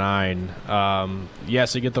in number 9.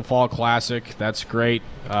 Yes, you get the Fall Classic. That's great.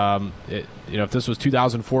 If this was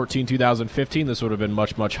 2014, 2015, this would have been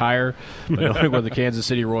much, much higher. But knowing where the Kansas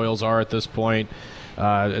City Royals are at this point,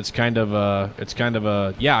 it's kind of a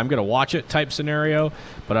I'm going to watch it type scenario.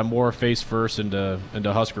 But I'm more face first into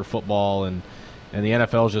Husker football, and the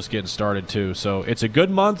NFL is just getting started too. So it's a good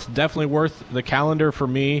month, definitely worth the calendar for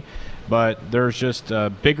me. But there's just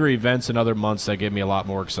bigger events in other months that get me a lot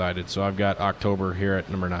more excited. So I've got October here at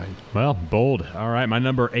number 9. Well, bold. All right, my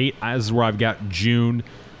number 8 is where I've got June.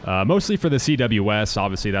 Mostly for the CWS.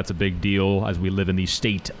 Obviously, that's a big deal as we live in the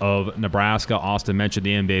state of Nebraska. Austin mentioned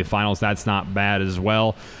the NBA Finals. That's not bad as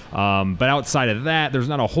well. But outside of that, there's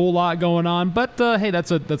not a whole lot going on. But, hey,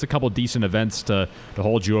 that's a couple decent events to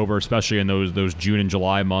hold you over, especially in those June and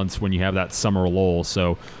July months when you have that summer lull.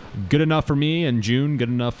 So good enough for me, and June, good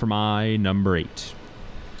enough for my number 8.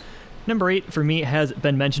 Number 8 for me has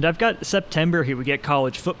been mentioned. I've got September here. We get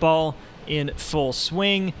college football in full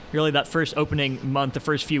swing. Really, that first opening month, the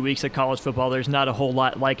first few weeks of college football, there's not a whole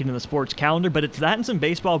lot like it in the sports calendar, but it's that and some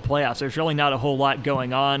baseball playoffs. There's really not a whole lot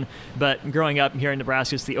going on, but growing up here in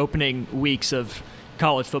Nebraska, it's the opening weeks of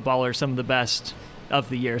college football are some of the best of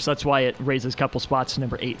the year, so that's why it raises a couple spots to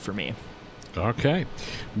number 8 for me. Okay.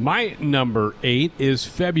 My number 8 is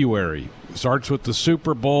February. Starts with the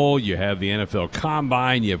Super Bowl. You have the NFL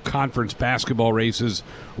Combine. You have conference basketball races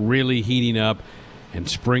really heating up. And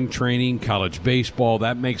spring training, college baseball,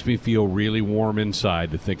 that makes me feel really warm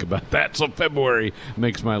inside to think about that. So February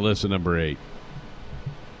makes my list of number 8.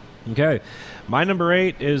 Okay. My number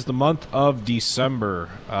 8 is the month of December.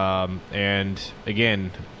 And,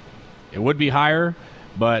 again, it would be higher,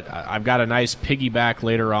 but I've got a nice piggyback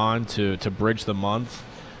later on to bridge the month.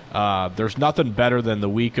 There's nothing better than the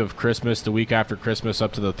week of Christmas, the week after Christmas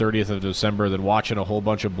up to the 30th of December, than watching a whole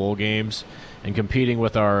bunch of bowl games and competing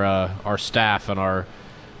with our staff and our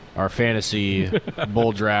fantasy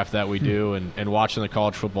bowl draft that we do, and watching the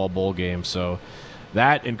college football bowl game. So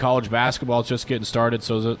that and college basketball is just getting started,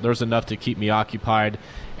 so there's enough to keep me occupied,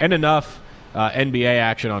 and enough NBA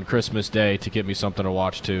action on Christmas Day to get me something to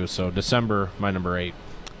watch too. So December, my number 8.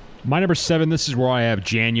 My number 7, this is where I have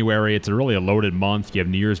January. It's really a loaded month. You have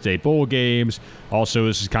New Year's Day bowl games. Also,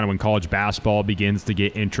 this is kind of when college basketball begins to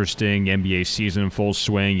get interesting. NBA season in full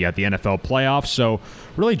swing. You have the NFL playoffs. So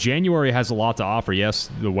really, January has a lot to offer.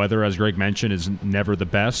 Yes, the weather, as Greg mentioned, is never the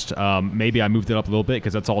best. Maybe I moved it up a little bit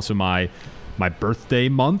because that's also my birthday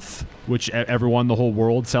month, which everyone, the whole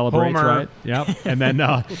world celebrates, Homer. right? Yeah. And then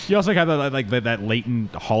you also have that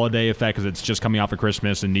latent holiday effect because it's just coming off of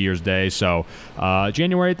Christmas and New Year's Day. So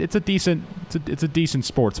January, it's a decent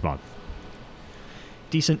sports month.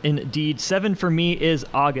 Decent indeed. 7 for me is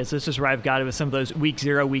August. This is where I've got it with some of those week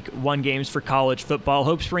 0, week 1 games for college football.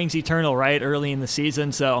 Hope springs eternal, right? Early in the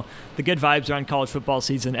season. So the good vibes around college football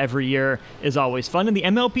season every year is always fun. And the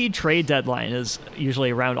MLB trade deadline is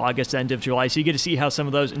usually around August, end of July. So you get to see how some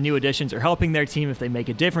of those new additions are helping their team, if they make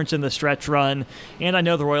a difference in the stretch run. And I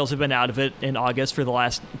know the Royals have been out of it in August for the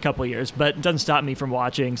last couple of years, but it doesn't stop me from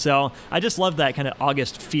watching. So I just love that kind of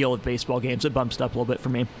August feel of baseball games. It bumps it up a little bit for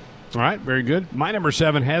me. All right, very good. My number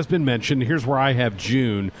 7 has been mentioned. Here's where I have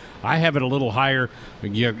June. I have it a little higher.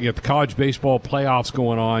 You have the college baseball playoffs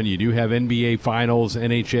going on. You do have NBA finals,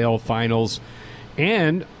 NHL finals,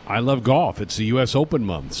 and I love golf. It's the U.S. Open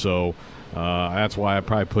month, so that's why I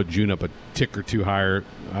probably put June up a tick or two higher.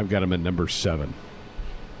 I've got him at number 7.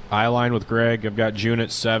 I align with Greg. I've got June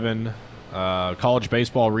at 7. College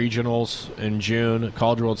baseball regionals in June,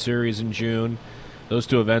 College World Series in June. Those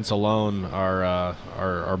 2 events alone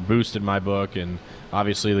are boosted my book, and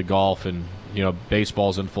obviously the golf and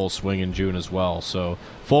baseball's in full swing in June as well. So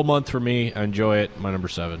full month for me. I enjoy it. My number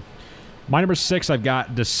 7. My number 6, I've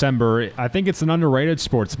got December. I think it's an underrated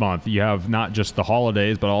sports month. You have not just the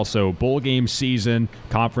holidays, but also bowl game season,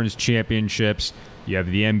 conference championships. You have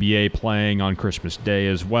the NBA playing on Christmas Day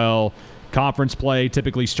as well. Conference play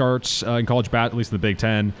typically starts in college bat, at least in the Big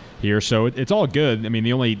Ten here, so it's all good. I mean,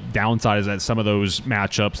 the only downside is that some of those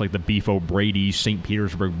matchups, like the Beef O'Brady St.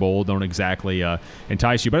 Petersburg Bowl, don't exactly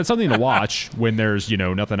entice you, but it's something to watch when there's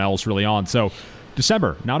nothing else really on. So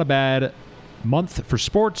December, not a bad month for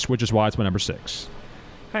sports, which is why it's my number 6.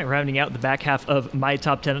 All right, rounding out the back half of my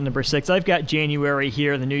top 10 at number 6, I've got January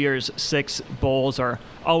here. The New Year's 6 bowls are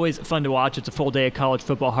always fun to watch. It's a full day of college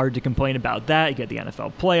football. Hard to complain about that. You get the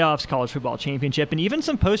NFL playoffs, college football championship, and even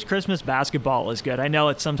some post-Christmas basketball is good. I know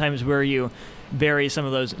it's sometimes where you bury some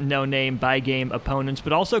of those no-name, by-game opponents,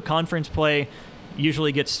 but also conference play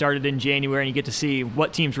usually gets started in January, and you get to see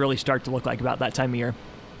what teams really start to look like about that time of year.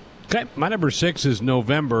 Okay, my number 6 is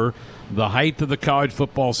November, the height of the college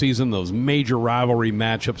football season. Those major rivalry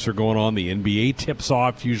matchups are going on. The NBA tips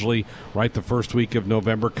off usually right the first week of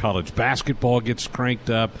November. College basketball gets cranked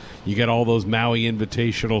up. You get all those Maui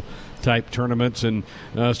Invitational type tournaments and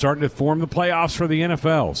starting to form the playoffs for the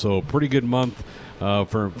NFL. So pretty good month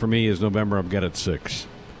for me is November. I've got it 6.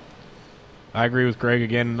 I agree with Greg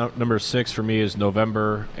again. Number 6 for me is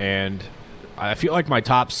November, and I feel like my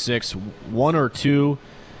top 6, 1 or 2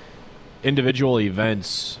 individual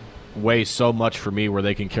events weigh so much for me where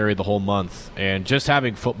they can carry the whole month, and just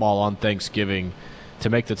having football on Thanksgiving to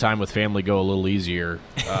make the time with family go a little easier.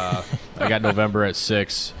 I got November at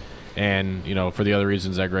 6, and for the other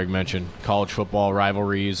reasons that Greg mentioned, college football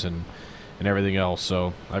rivalries and everything else.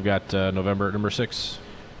 So I've got November at number 6.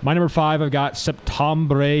 My number 5, I've got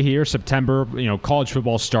September here. September, college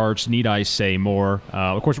football starts. Need I say more?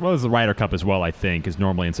 Of course, there's the Ryder Cup as well, I think, is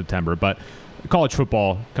normally in September, but college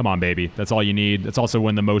football, come on, baby. That's all you need. That's also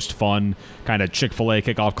when the most fun kind of Chick-fil-A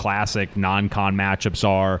kickoff classic non-con matchups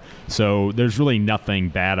are. So there's really nothing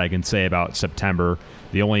bad I can say about September.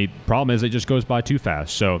 The only problem is it just goes by too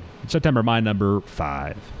fast. So September, my number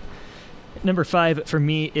 5. Number 5 for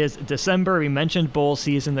me is December. We mentioned bowl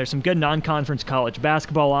season. There's some good non-conference college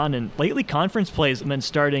basketball on, and lately conference plays have been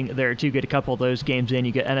starting there too. Get a couple of those games in.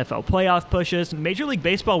 You get NFL playoff pushes, Major League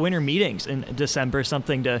Baseball winter meetings in December,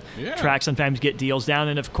 something to track, sometimes get deals down.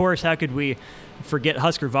 And of course, how could we forget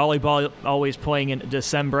Husker volleyball always playing in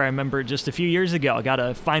December? I remember just a few years ago, I got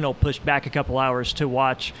a final pushed back a couple hours to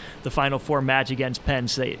watch the Final Four match against Penn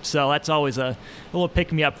State. So that's always a little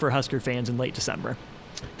pick-me-up for Husker fans in late December.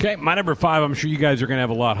 Okay, my number 5, I'm sure you guys are going to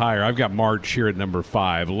have a lot higher. I've got March here at number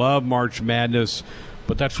 5. Love March Madness,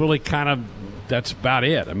 but that's really that's about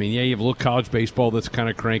it. I mean, you have a little college baseball that's kind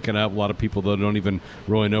of cranking up. A lot of people that don't even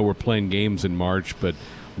really know we're playing games in March, but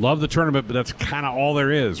love the tournament, but that's kind of all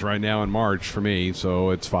there is right now in March for me,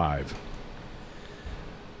 so it's 5.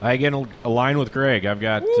 I again align with Greg. I've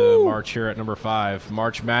got March here at number 5.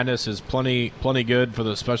 March Madness is plenty good for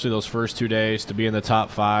especially those first 2 days to be in the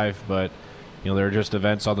top 5, but there are just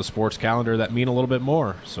events on the sports calendar that mean a little bit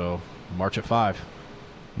more. So March at 5.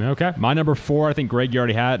 Okay. My number 4, I think Greg, you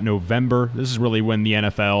already had November. This is really when the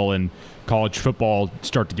NFL and college football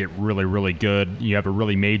start to get really, really good. You have a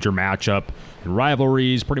really major matchup and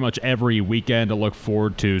rivalries pretty much every weekend to look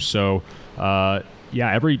forward to. So,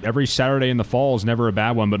 every Saturday in the fall is never a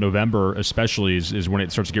bad one, but November especially is when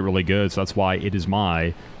it starts to get really good. So that's why it is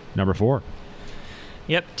my number 4.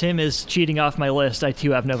 Yep, Tim is cheating off my list. I,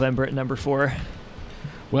 too, have November at number 4.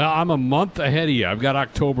 Well, I'm a month ahead of you. I've got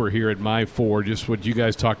October here at my 4, just what you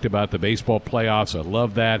guys talked about, the baseball playoffs. I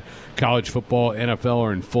love that. College football, NFL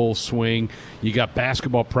are in full swing. You got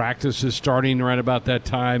basketball practices starting right about that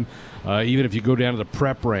time. Even if you go down to the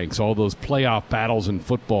prep ranks, all those playoff battles in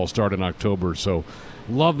football start in October. So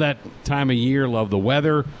love that time of year, love the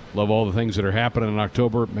weather, love all the things that are happening in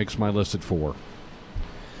October. It makes my list at 4.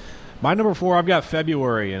 My number 4, I've got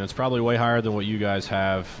February, and it's probably way higher than what you guys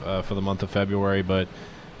have for the month of February. But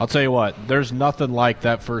I'll tell you what, there's nothing like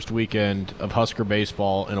that first weekend of Husker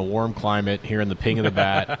baseball in a warm climate here in the ping of the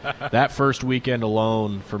bat. That first weekend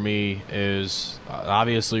alone for me is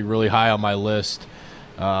obviously really high on my list.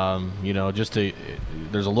 There's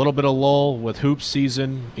a little bit of lull with hoops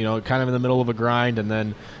season, kind of in the middle of a grind, and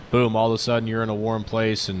then boom, all of a sudden you're in a warm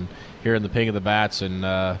place and here in the ping of the bats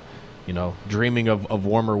and, dreaming of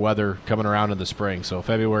warmer weather coming around in the spring. So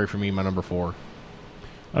February for me, my number 4.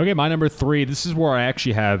 Okay, my number 3, this is where I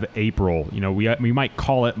actually have April. We might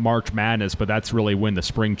call it March Madness, but that's really when the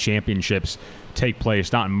spring championships take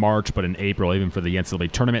place, not in March, but in April, even for the NCAA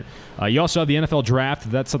tournament. You also have the NFL draft.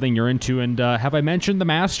 That's something you're into. And have I mentioned the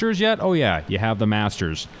Masters yet? Oh, yeah, you have the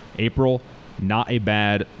Masters. April, not a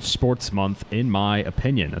bad sports month, in my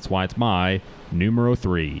opinion. That's why it's my numero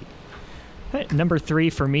 3. Number 3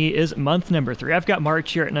 for me is month number 3. I've got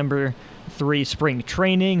March here at number 3, spring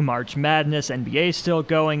training, March Madness, NBA still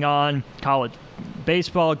going on, college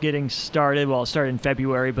baseball getting started. Well, it started in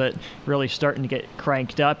February, but really starting to get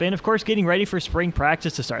cranked up. And, of course, getting ready for spring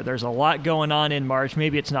practice to start. There's a lot going on in March.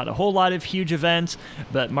 Maybe it's not a whole lot of huge events,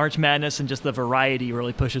 but March Madness and just the variety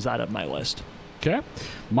really pushes that up my list. Okay.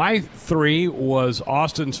 My 3 was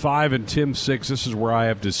Austin's 5 and Tim's 6. This is where I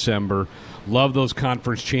have December. Love those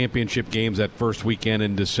conference championship games that first weekend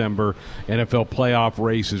in December. NFL playoff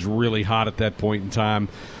race is really hot at that point in time.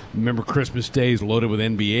 Remember, Christmas Day is loaded with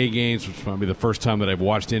NBA games, which might be the first time that I've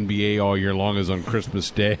watched NBA all year long is on Christmas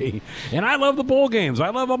Day. And I love the bowl games. I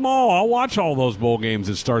love them all. I'll watch all those bowl games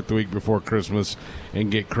that start the week before Christmas and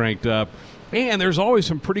get cranked up. And there's always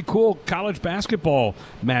some pretty cool college basketball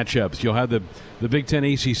matchups. You'll have the Big Ten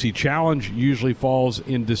ACC Challenge usually falls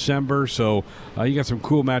in December, so you got some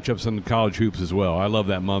cool matchups in the college hoops as well. I love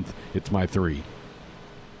that month. It's my 3.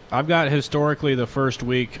 I've got historically the first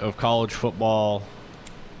week of college football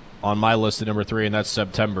on my list at number 3, and that's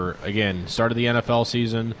September. Again, start of the NFL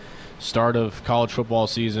season, start of college football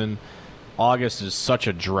season. August is such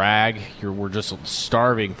a drag. We're just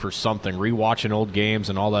starving for something, rewatching old games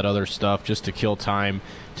and all that other stuff just to kill time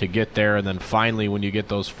to get there. And then finally, when you get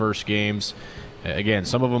those first games, again,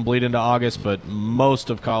 some of them bleed into August, but most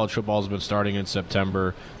of college football has been starting in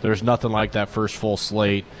September. There's nothing like that first full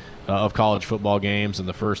slate of college football games and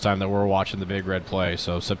the first time that we're watching the Big Red play.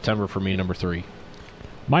 So September for me, number 3.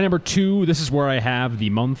 My number 2, this is where I have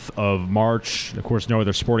the month of March. Of course, no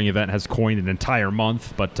other sporting event has coined an entire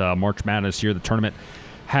month, but March Madness here, the tournament,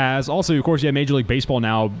 has also, of course, you have Major League Baseball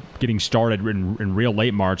now getting started in real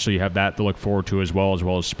late March, so you have that to look forward to as well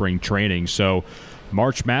as spring training. So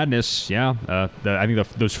March Madness, I think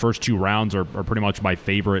those first 2 rounds are pretty much my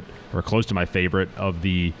favorite, or close to my favorite, of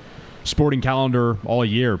the sporting calendar all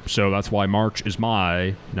year. So that's why March is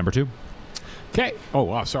my number 2. Okay. Oh,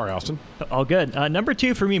 wow. Sorry, Austin. All good. Number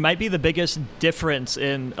 2 for me might be the biggest difference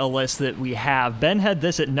in a list that we have. Ben had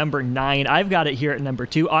this at number 9. I've got it here at number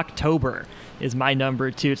 2. October is my number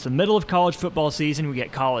 2. It's the middle of college football season. We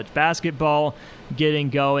get college basketball getting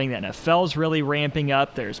going. The NFL's really ramping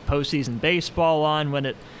up. There's postseason baseball on when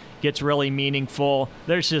it gets really meaningful.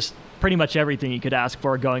 There's just pretty much everything you could ask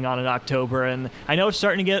for going on in October. And I know it's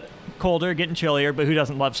starting to get colder, getting chillier, but who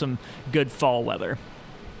doesn't love some good fall weather?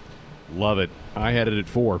 Love it. I had it at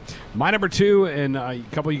 4. My number 2, and a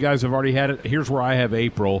couple of you guys have already had it. Here's where I have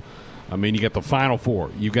April. I mean, you got the Final Four.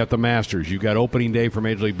 You've got the Masters. You've got opening day for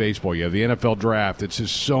Major League Baseball. You have the NFL Draft. It's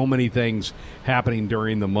just so many things happening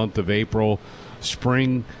during the month of April.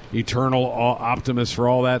 Spring, eternal optimist for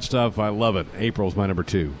all that stuff. I love it. April's my number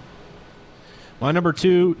 2. My number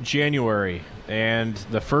 2, January. And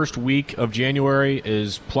the first week of January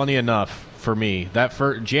is plenty enough for me. That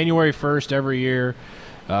January 1st every year,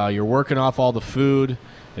 you're working off all the food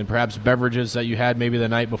and perhaps beverages that you had maybe the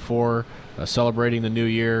night before, celebrating the new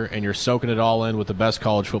year, and you're soaking it all in with the best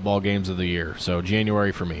college football games of the year. So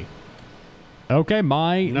January for me. Okay,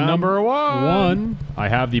 my number 1, I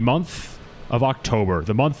have the month of October,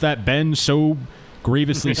 the month that Ben so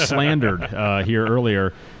grievously slandered here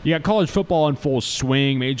earlier. You got college football in full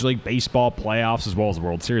swing, Major League Baseball playoffs, as well as the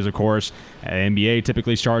World Series, of course. NBA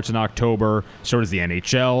typically starts in October. So does the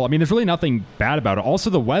NHL. I mean, there's really nothing bad about it. Also,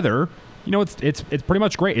 the weather, it's pretty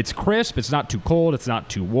much great. It's crisp. It's not too cold. It's not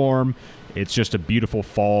too warm. It's just a beautiful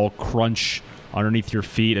fall crunch underneath your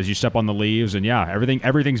feet as you step on the leaves. And yeah,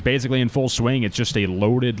 everything's basically in full swing. It's just a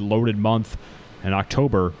loaded month. And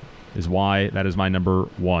October is why that is my number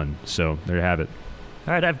 1. So there you have it.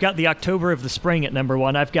 All right, I've got the October of the spring at number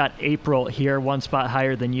 1. I've got April here, one spot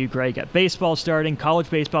higher than you, Greg. Got baseball starting, college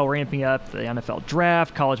baseball ramping up, the NFL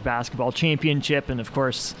draft, college basketball championship, and of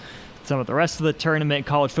course, some of the rest of the tournament,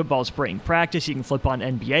 college football spring practice. You can flip on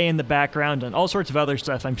NBA in the background and all sorts of other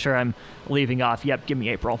stuff I'm sure I'm leaving off. Yep, give me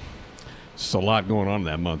April. It's a lot going on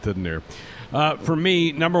that month, isn't there? For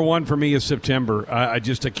me, number 1 for me is September. I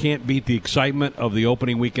can't beat the excitement of the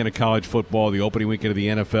opening weekend of college football, the opening weekend of the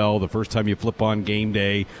NFL, the first time you flip on game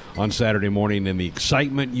day on Saturday morning, and the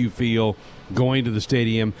excitement you feel going to the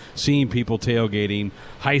stadium, seeing people tailgating,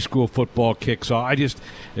 high school football kicks off.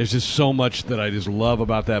 There's just so much that I just love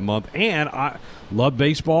about that month. And I love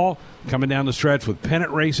baseball coming down the stretch with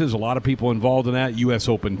pennant races. A lot of people involved in that. U.S.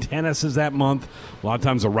 Open tennis is that month. A lot of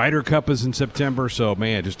times the Ryder Cup is in September. So,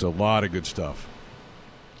 man, just a lot of good stuff.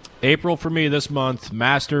 April for me this month,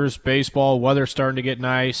 Masters, baseball, weather starting to get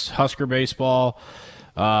nice, Husker baseball.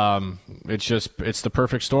 It's the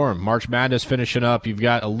perfect storm. March Madness finishing up. You've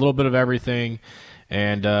got a little bit of everything,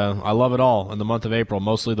 and I love it all in the month of April,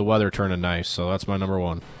 mostly the weather turning nice. So that's my number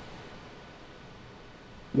 1.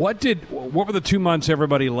 What were the 2 months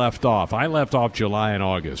everybody left off? I left off July and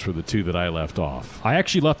August for the 2 that I left off. I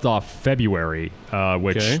actually left off February,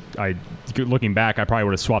 which looking back, I probably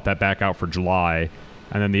would have swapped that back out for July.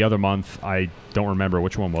 And then the other month, I don't remember.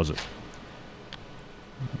 Which one was it?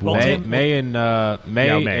 May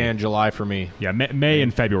and July for me. Yeah, May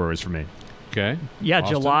and February was for me. Okay. Yeah,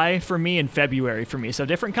 Austin? July for me and February for me. So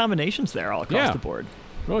different combinations there all across the board.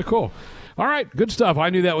 Really cool. All right, good stuff. I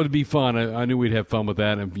knew that would be fun. I knew we'd have fun with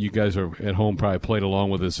that, and you guys are at home probably played along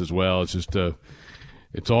with us as well. It's just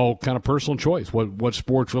it's all kind of personal choice. What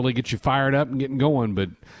sports really get you fired up and getting going, but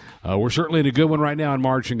we're certainly in a good one right now in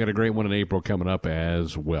March and got a great one in April coming up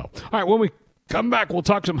as well. All right, when we come back, we'll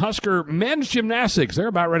talk some Husker men's gymnastics. They're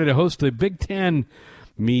about ready to host the Big Ten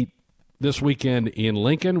meet this weekend in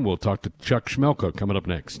Lincoln. We'll talk to Chuck Schmelka coming up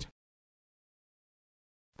next.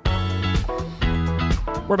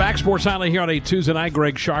 We're back, Sports Nightly here on a Tuesday night.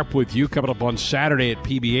 Greg Sharp with you. Coming up on Saturday at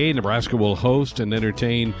PBA, Nebraska will host and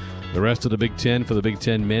entertain the rest of the Big Ten for the Big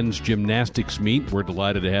Ten men's gymnastics meet. We're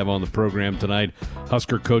delighted to have on the program tonight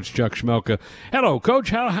Husker coach Chuck Schmelka. Hello,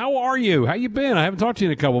 Coach. How are you? How you been? I haven't talked to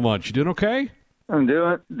you in a couple months. You doing okay? I'm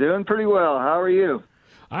doing pretty well. How are you?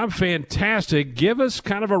 I'm fantastic. Give us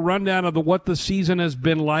kind of a rundown of what the season has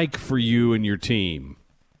been like for you and your team.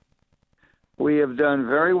 We have done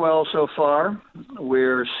very well so far.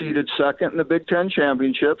 We're seeded second in the Big Ten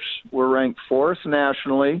championships. We're ranked 4th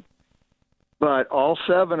nationally, but all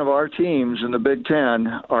 7 of our teams in the Big Ten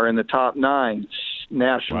are in the top 9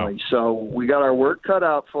 nationally. Wow. So we got our work cut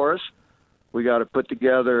out for us. We got to put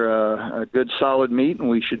together a good, solid meet, and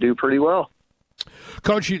we should do pretty well.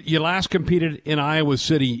 Coach, you last competed in Iowa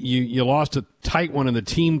City. You lost a tight one in the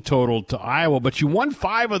team total to Iowa, but you won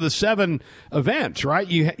 5 of the 7 events, right?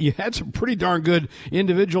 You had some pretty darn good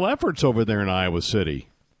individual efforts over there in Iowa City.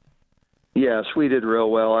 Yes, we did real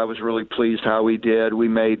well. I was really pleased how we did. We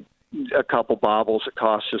made a couple bobbles that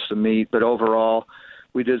cost us the meet, but overall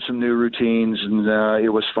we did some new routines, and it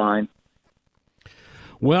was fine.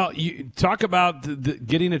 Well, you talk about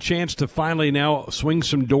getting a chance to finally now swing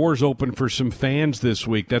some doors open for some fans this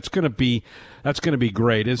week. That's going to be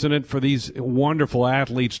great, isn't it, for these wonderful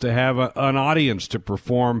athletes to have an audience to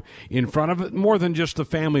perform in front of it, more than just the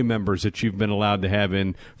family members that you've been allowed to have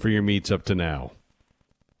in for your meets up to now?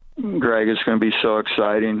 Greg, it's going to be so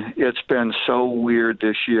exciting. It's been so weird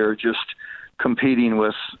this year, just competing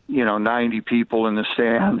with 90 people in the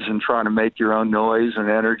stands and trying to make your own noise and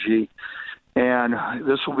energy. And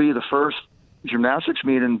this will be the first gymnastics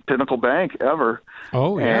meet in Pinnacle Bank ever.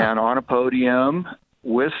 Oh, yeah. And on a podium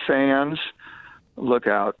with fans. Look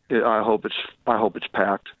out. I hope it's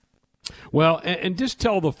packed. Well, and just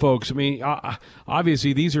tell the folks, I mean,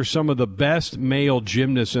 obviously these are some of the best male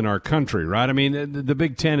gymnasts in our country, right? I mean, the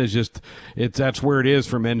Big Ten is that's where it is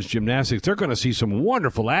for men's gymnastics. They're going to see some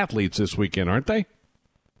wonderful athletes this weekend, aren't they?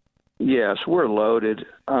 Yes, we're loaded.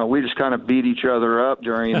 We just kind of beat each other up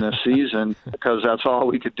during the season because that's all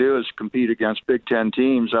we could do is compete against Big Ten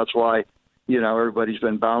teams. That's why, everybody's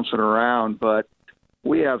been bouncing around. But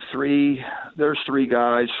we have there's 3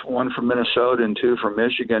 guys, 1 from Minnesota and 2 from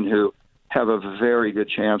Michigan, who have a very good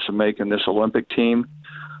chance of making this Olympic team.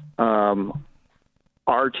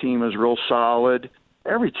 Our team is real solid.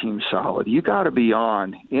 Every team's solid. You got to be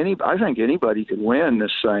on. I think anybody could win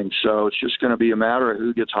this thing. So it's just going to be a matter of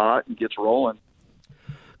who gets hot and gets rolling.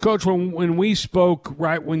 Coach, when we spoke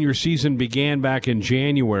right when your season began back in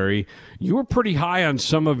January, you were pretty high on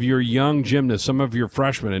some of your young gymnasts, some of your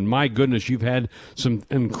freshmen, and my goodness, you've had some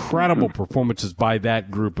incredible performances by that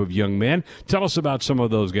group of young men. Tell us about some of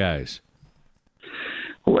those guys.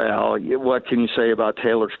 Well, what can you say about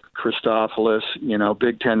Taylor Christophilus?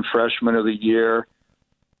 Big Ten Freshman of the Year.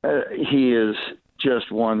 He is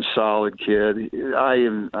just one solid kid. I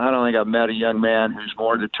don't think I've met a young man who's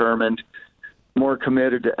more determined, more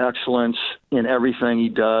committed to excellence in everything he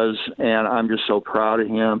does, and I'm just so proud of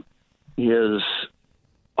him.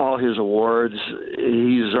 All his awards,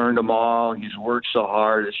 he's earned them all. He's worked so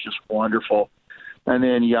hard. It's just wonderful. And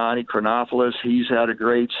then Yanni Chronopoulos, he's had a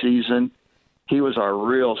great season. He was our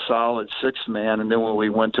real solid sixth man, and then when we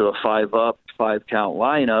went to a 5-up, 5-count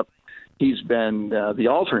lineup, he's been the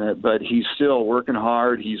alternate, but he's still working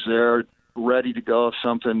hard. He's there, ready to go if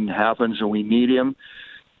something happens and we need him.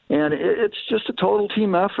 And it's just a total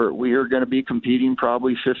team effort. We are going to be competing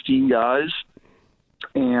probably 15 guys,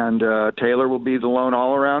 and Taylor will be the lone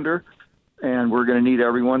all-arounder, and we're going to need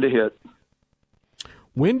everyone to hit.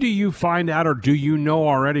 When do you find out, or do you know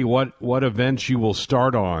already what events you will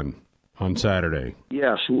start on Saturday?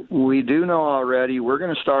 Yes, we do know already. We're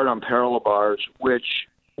going to start on parallel bars, which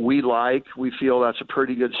we like. We feel that's a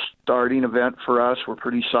pretty good starting event for us. We're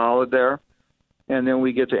pretty solid there. And then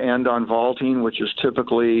we get to end on vaulting, which is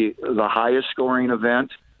typically the highest scoring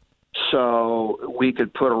event. So we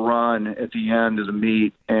could put a run at the end of the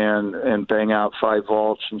meet and bang out 5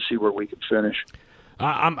 vaults and see where we could finish.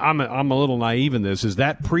 I'm a little naive in this. Is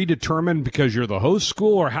that predetermined because you're the host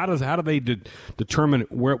school, or how do they determine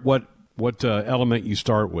what element you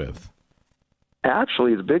start with?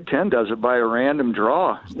 Actually, the Big Ten does it by a random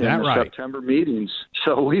draw in the September meetings.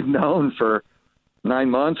 So we've known for 9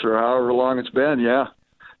 months or however long it's been. Yeah.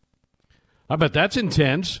 I bet that's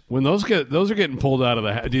intense. When those are getting pulled out of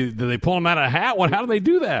the hat, do they pull them out of a hat? How do they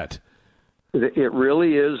do that? It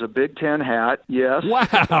really is a Big Ten hat. Yes.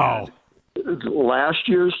 Wow. Last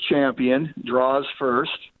year's champion draws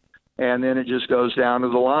first, and then it just goes down to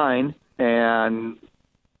the line, and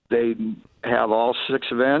they have all 6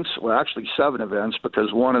 events, well, actually 7 events,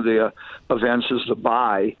 because one of the events is the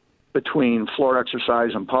bye between floor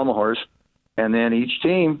exercise and pommel horse, and then each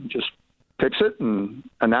team just picks it and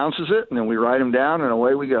announces it, and then we write them down, and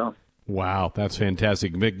away we go. Wow, that's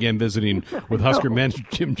fantastic. Again, visiting with Husker men's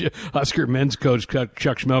coach Chuck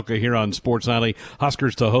Schmelke here on Sports Nightly.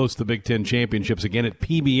 Huskers to host the Big Ten Championships again at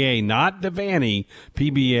PBA, not Devaney,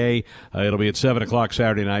 PBA. It'll be at 7 o'clock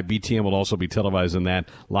Saturday night. BTN will also be televising that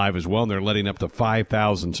live as well, and they're letting up to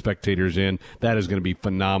 5,000 spectators in. That is going to be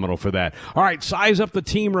phenomenal for that. All right, size up the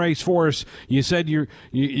team race for us. You said you're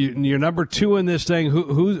number 2 in this thing.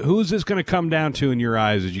 Who's this going to come down to in your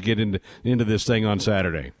eyes as you get into this thing on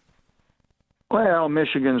Saturday? Well,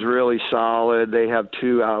 Michigan's really solid. They have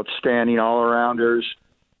 2 outstanding all-arounders,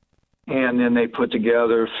 and then they put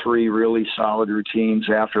together 3 really solid routines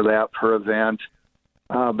after that per event.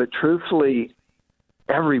 But truthfully,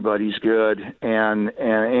 everybody's good, and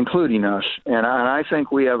including us. And I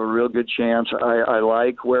think we have a real good chance. I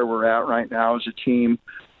like where we're at right now as a team.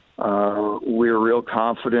 We're real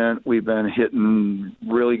confident. We've been hitting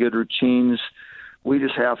really good routines. We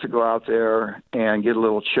just have to go out there and get a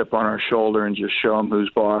little chip on our shoulder and just show them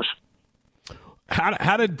who's boss.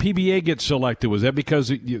 How did PBA get selected? Was that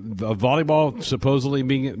because of volleyball supposedly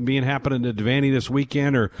being happening at Devaney this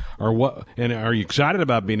weekend, or what? And are you excited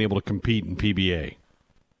about being able to compete in PBA?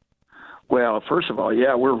 Well, first of all,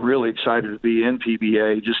 yeah, we're really excited to be in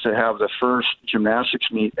PBA, just to have the first gymnastics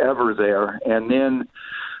meet ever there. And then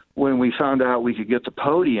when we found out we could get the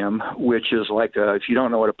podium, which is like if you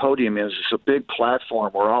don't know what a podium is, it's a big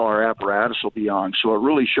platform where all our apparatus will be on. So it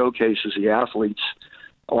really showcases the athletes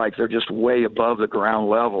like they're just way above the ground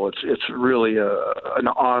level. It's really an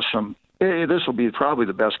awesome. This will be probably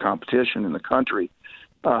the best competition in the country,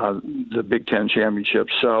 the Big Ten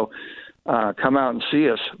Championships. So come out and see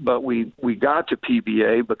us. But we got to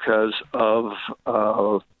PBA because of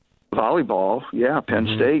volleyball. Yeah,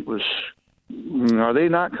 Penn State was. Are they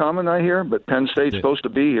not coming, I hear? But Penn State's supposed to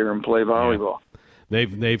be here and play volleyball. Yeah.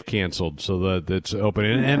 They've canceled, so that's open.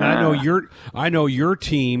 And I know your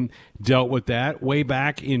team dealt with that way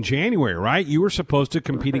back in January, right? You were supposed to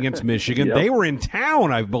compete against Michigan. Yep. They were in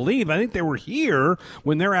town, I believe. I think they were here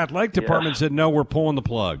when their athletic department said, no, we're pulling the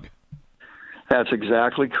plug. That's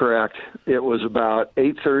exactly correct. It was about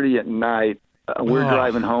 8:30 at night. We're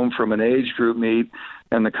driving home from an age group meet.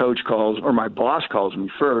 And the coach calls, or my boss calls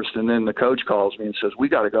me first, and then the coach calls me and says, we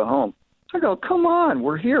got to go home. I go, come on,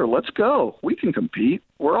 we're here. Let's go. We can compete.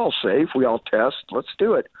 We're all safe. We all test. Let's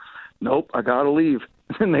do it. Nope, I got to leave.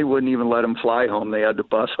 And they wouldn't even let him fly home. They had to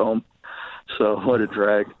bus home. So what a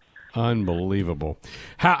drag. Unbelievable.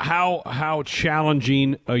 How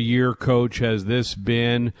challenging a year, Coach, has this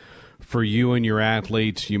been for you and your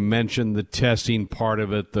athletes? You mentioned the testing part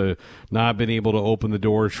of it, the not being able to open the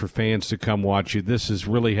doors for fans to come watch you. This has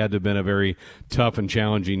really had to have been a very tough and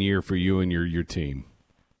challenging year for you and your team.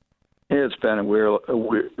 It's been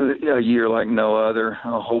a year like no other.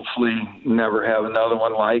 I'll hopefully never have another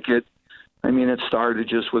one like it. I mean, it started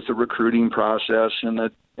just with the recruiting process and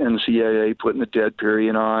the NCAA putting the dead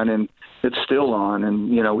period on, and it's still on. And,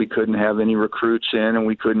 you know, we couldn't have any recruits in, and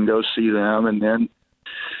we couldn't go see them. And then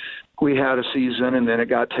we had a season, and then it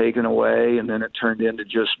got taken away, and then it turned into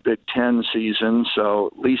just Big Ten season. So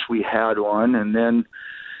at least we had one. And then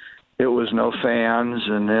it was no fans,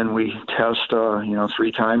 and then we test,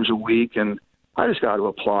 3 times a week. And I just got to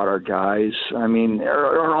applaud our guys. I mean,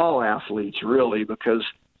 or all athletes, really, because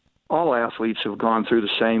all athletes have gone through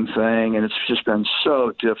the same thing, and it's just been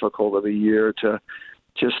so difficult of a year to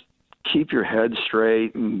just keep your head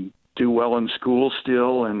straight and do well in school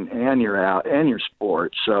still, and you're out and your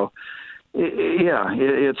sport. So,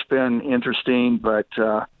 it's been interesting, but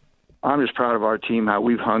I'm just proud of our team, how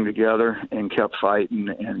we've hung together and kept fighting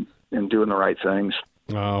and doing the right things.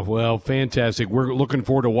 Oh, well, fantastic. We're looking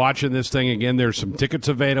forward to watching this thing again. There's some tickets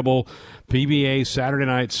available. PBA Saturday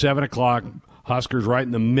night, 7 o'clock. Huskers right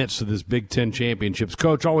in the midst of this Big Ten championships.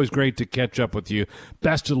 Coach, always great to catch up with you.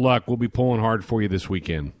 Best of luck. We'll be pulling hard for you this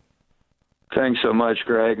weekend. Thanks so much,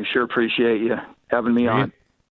 Greg. I sure appreciate you having me on.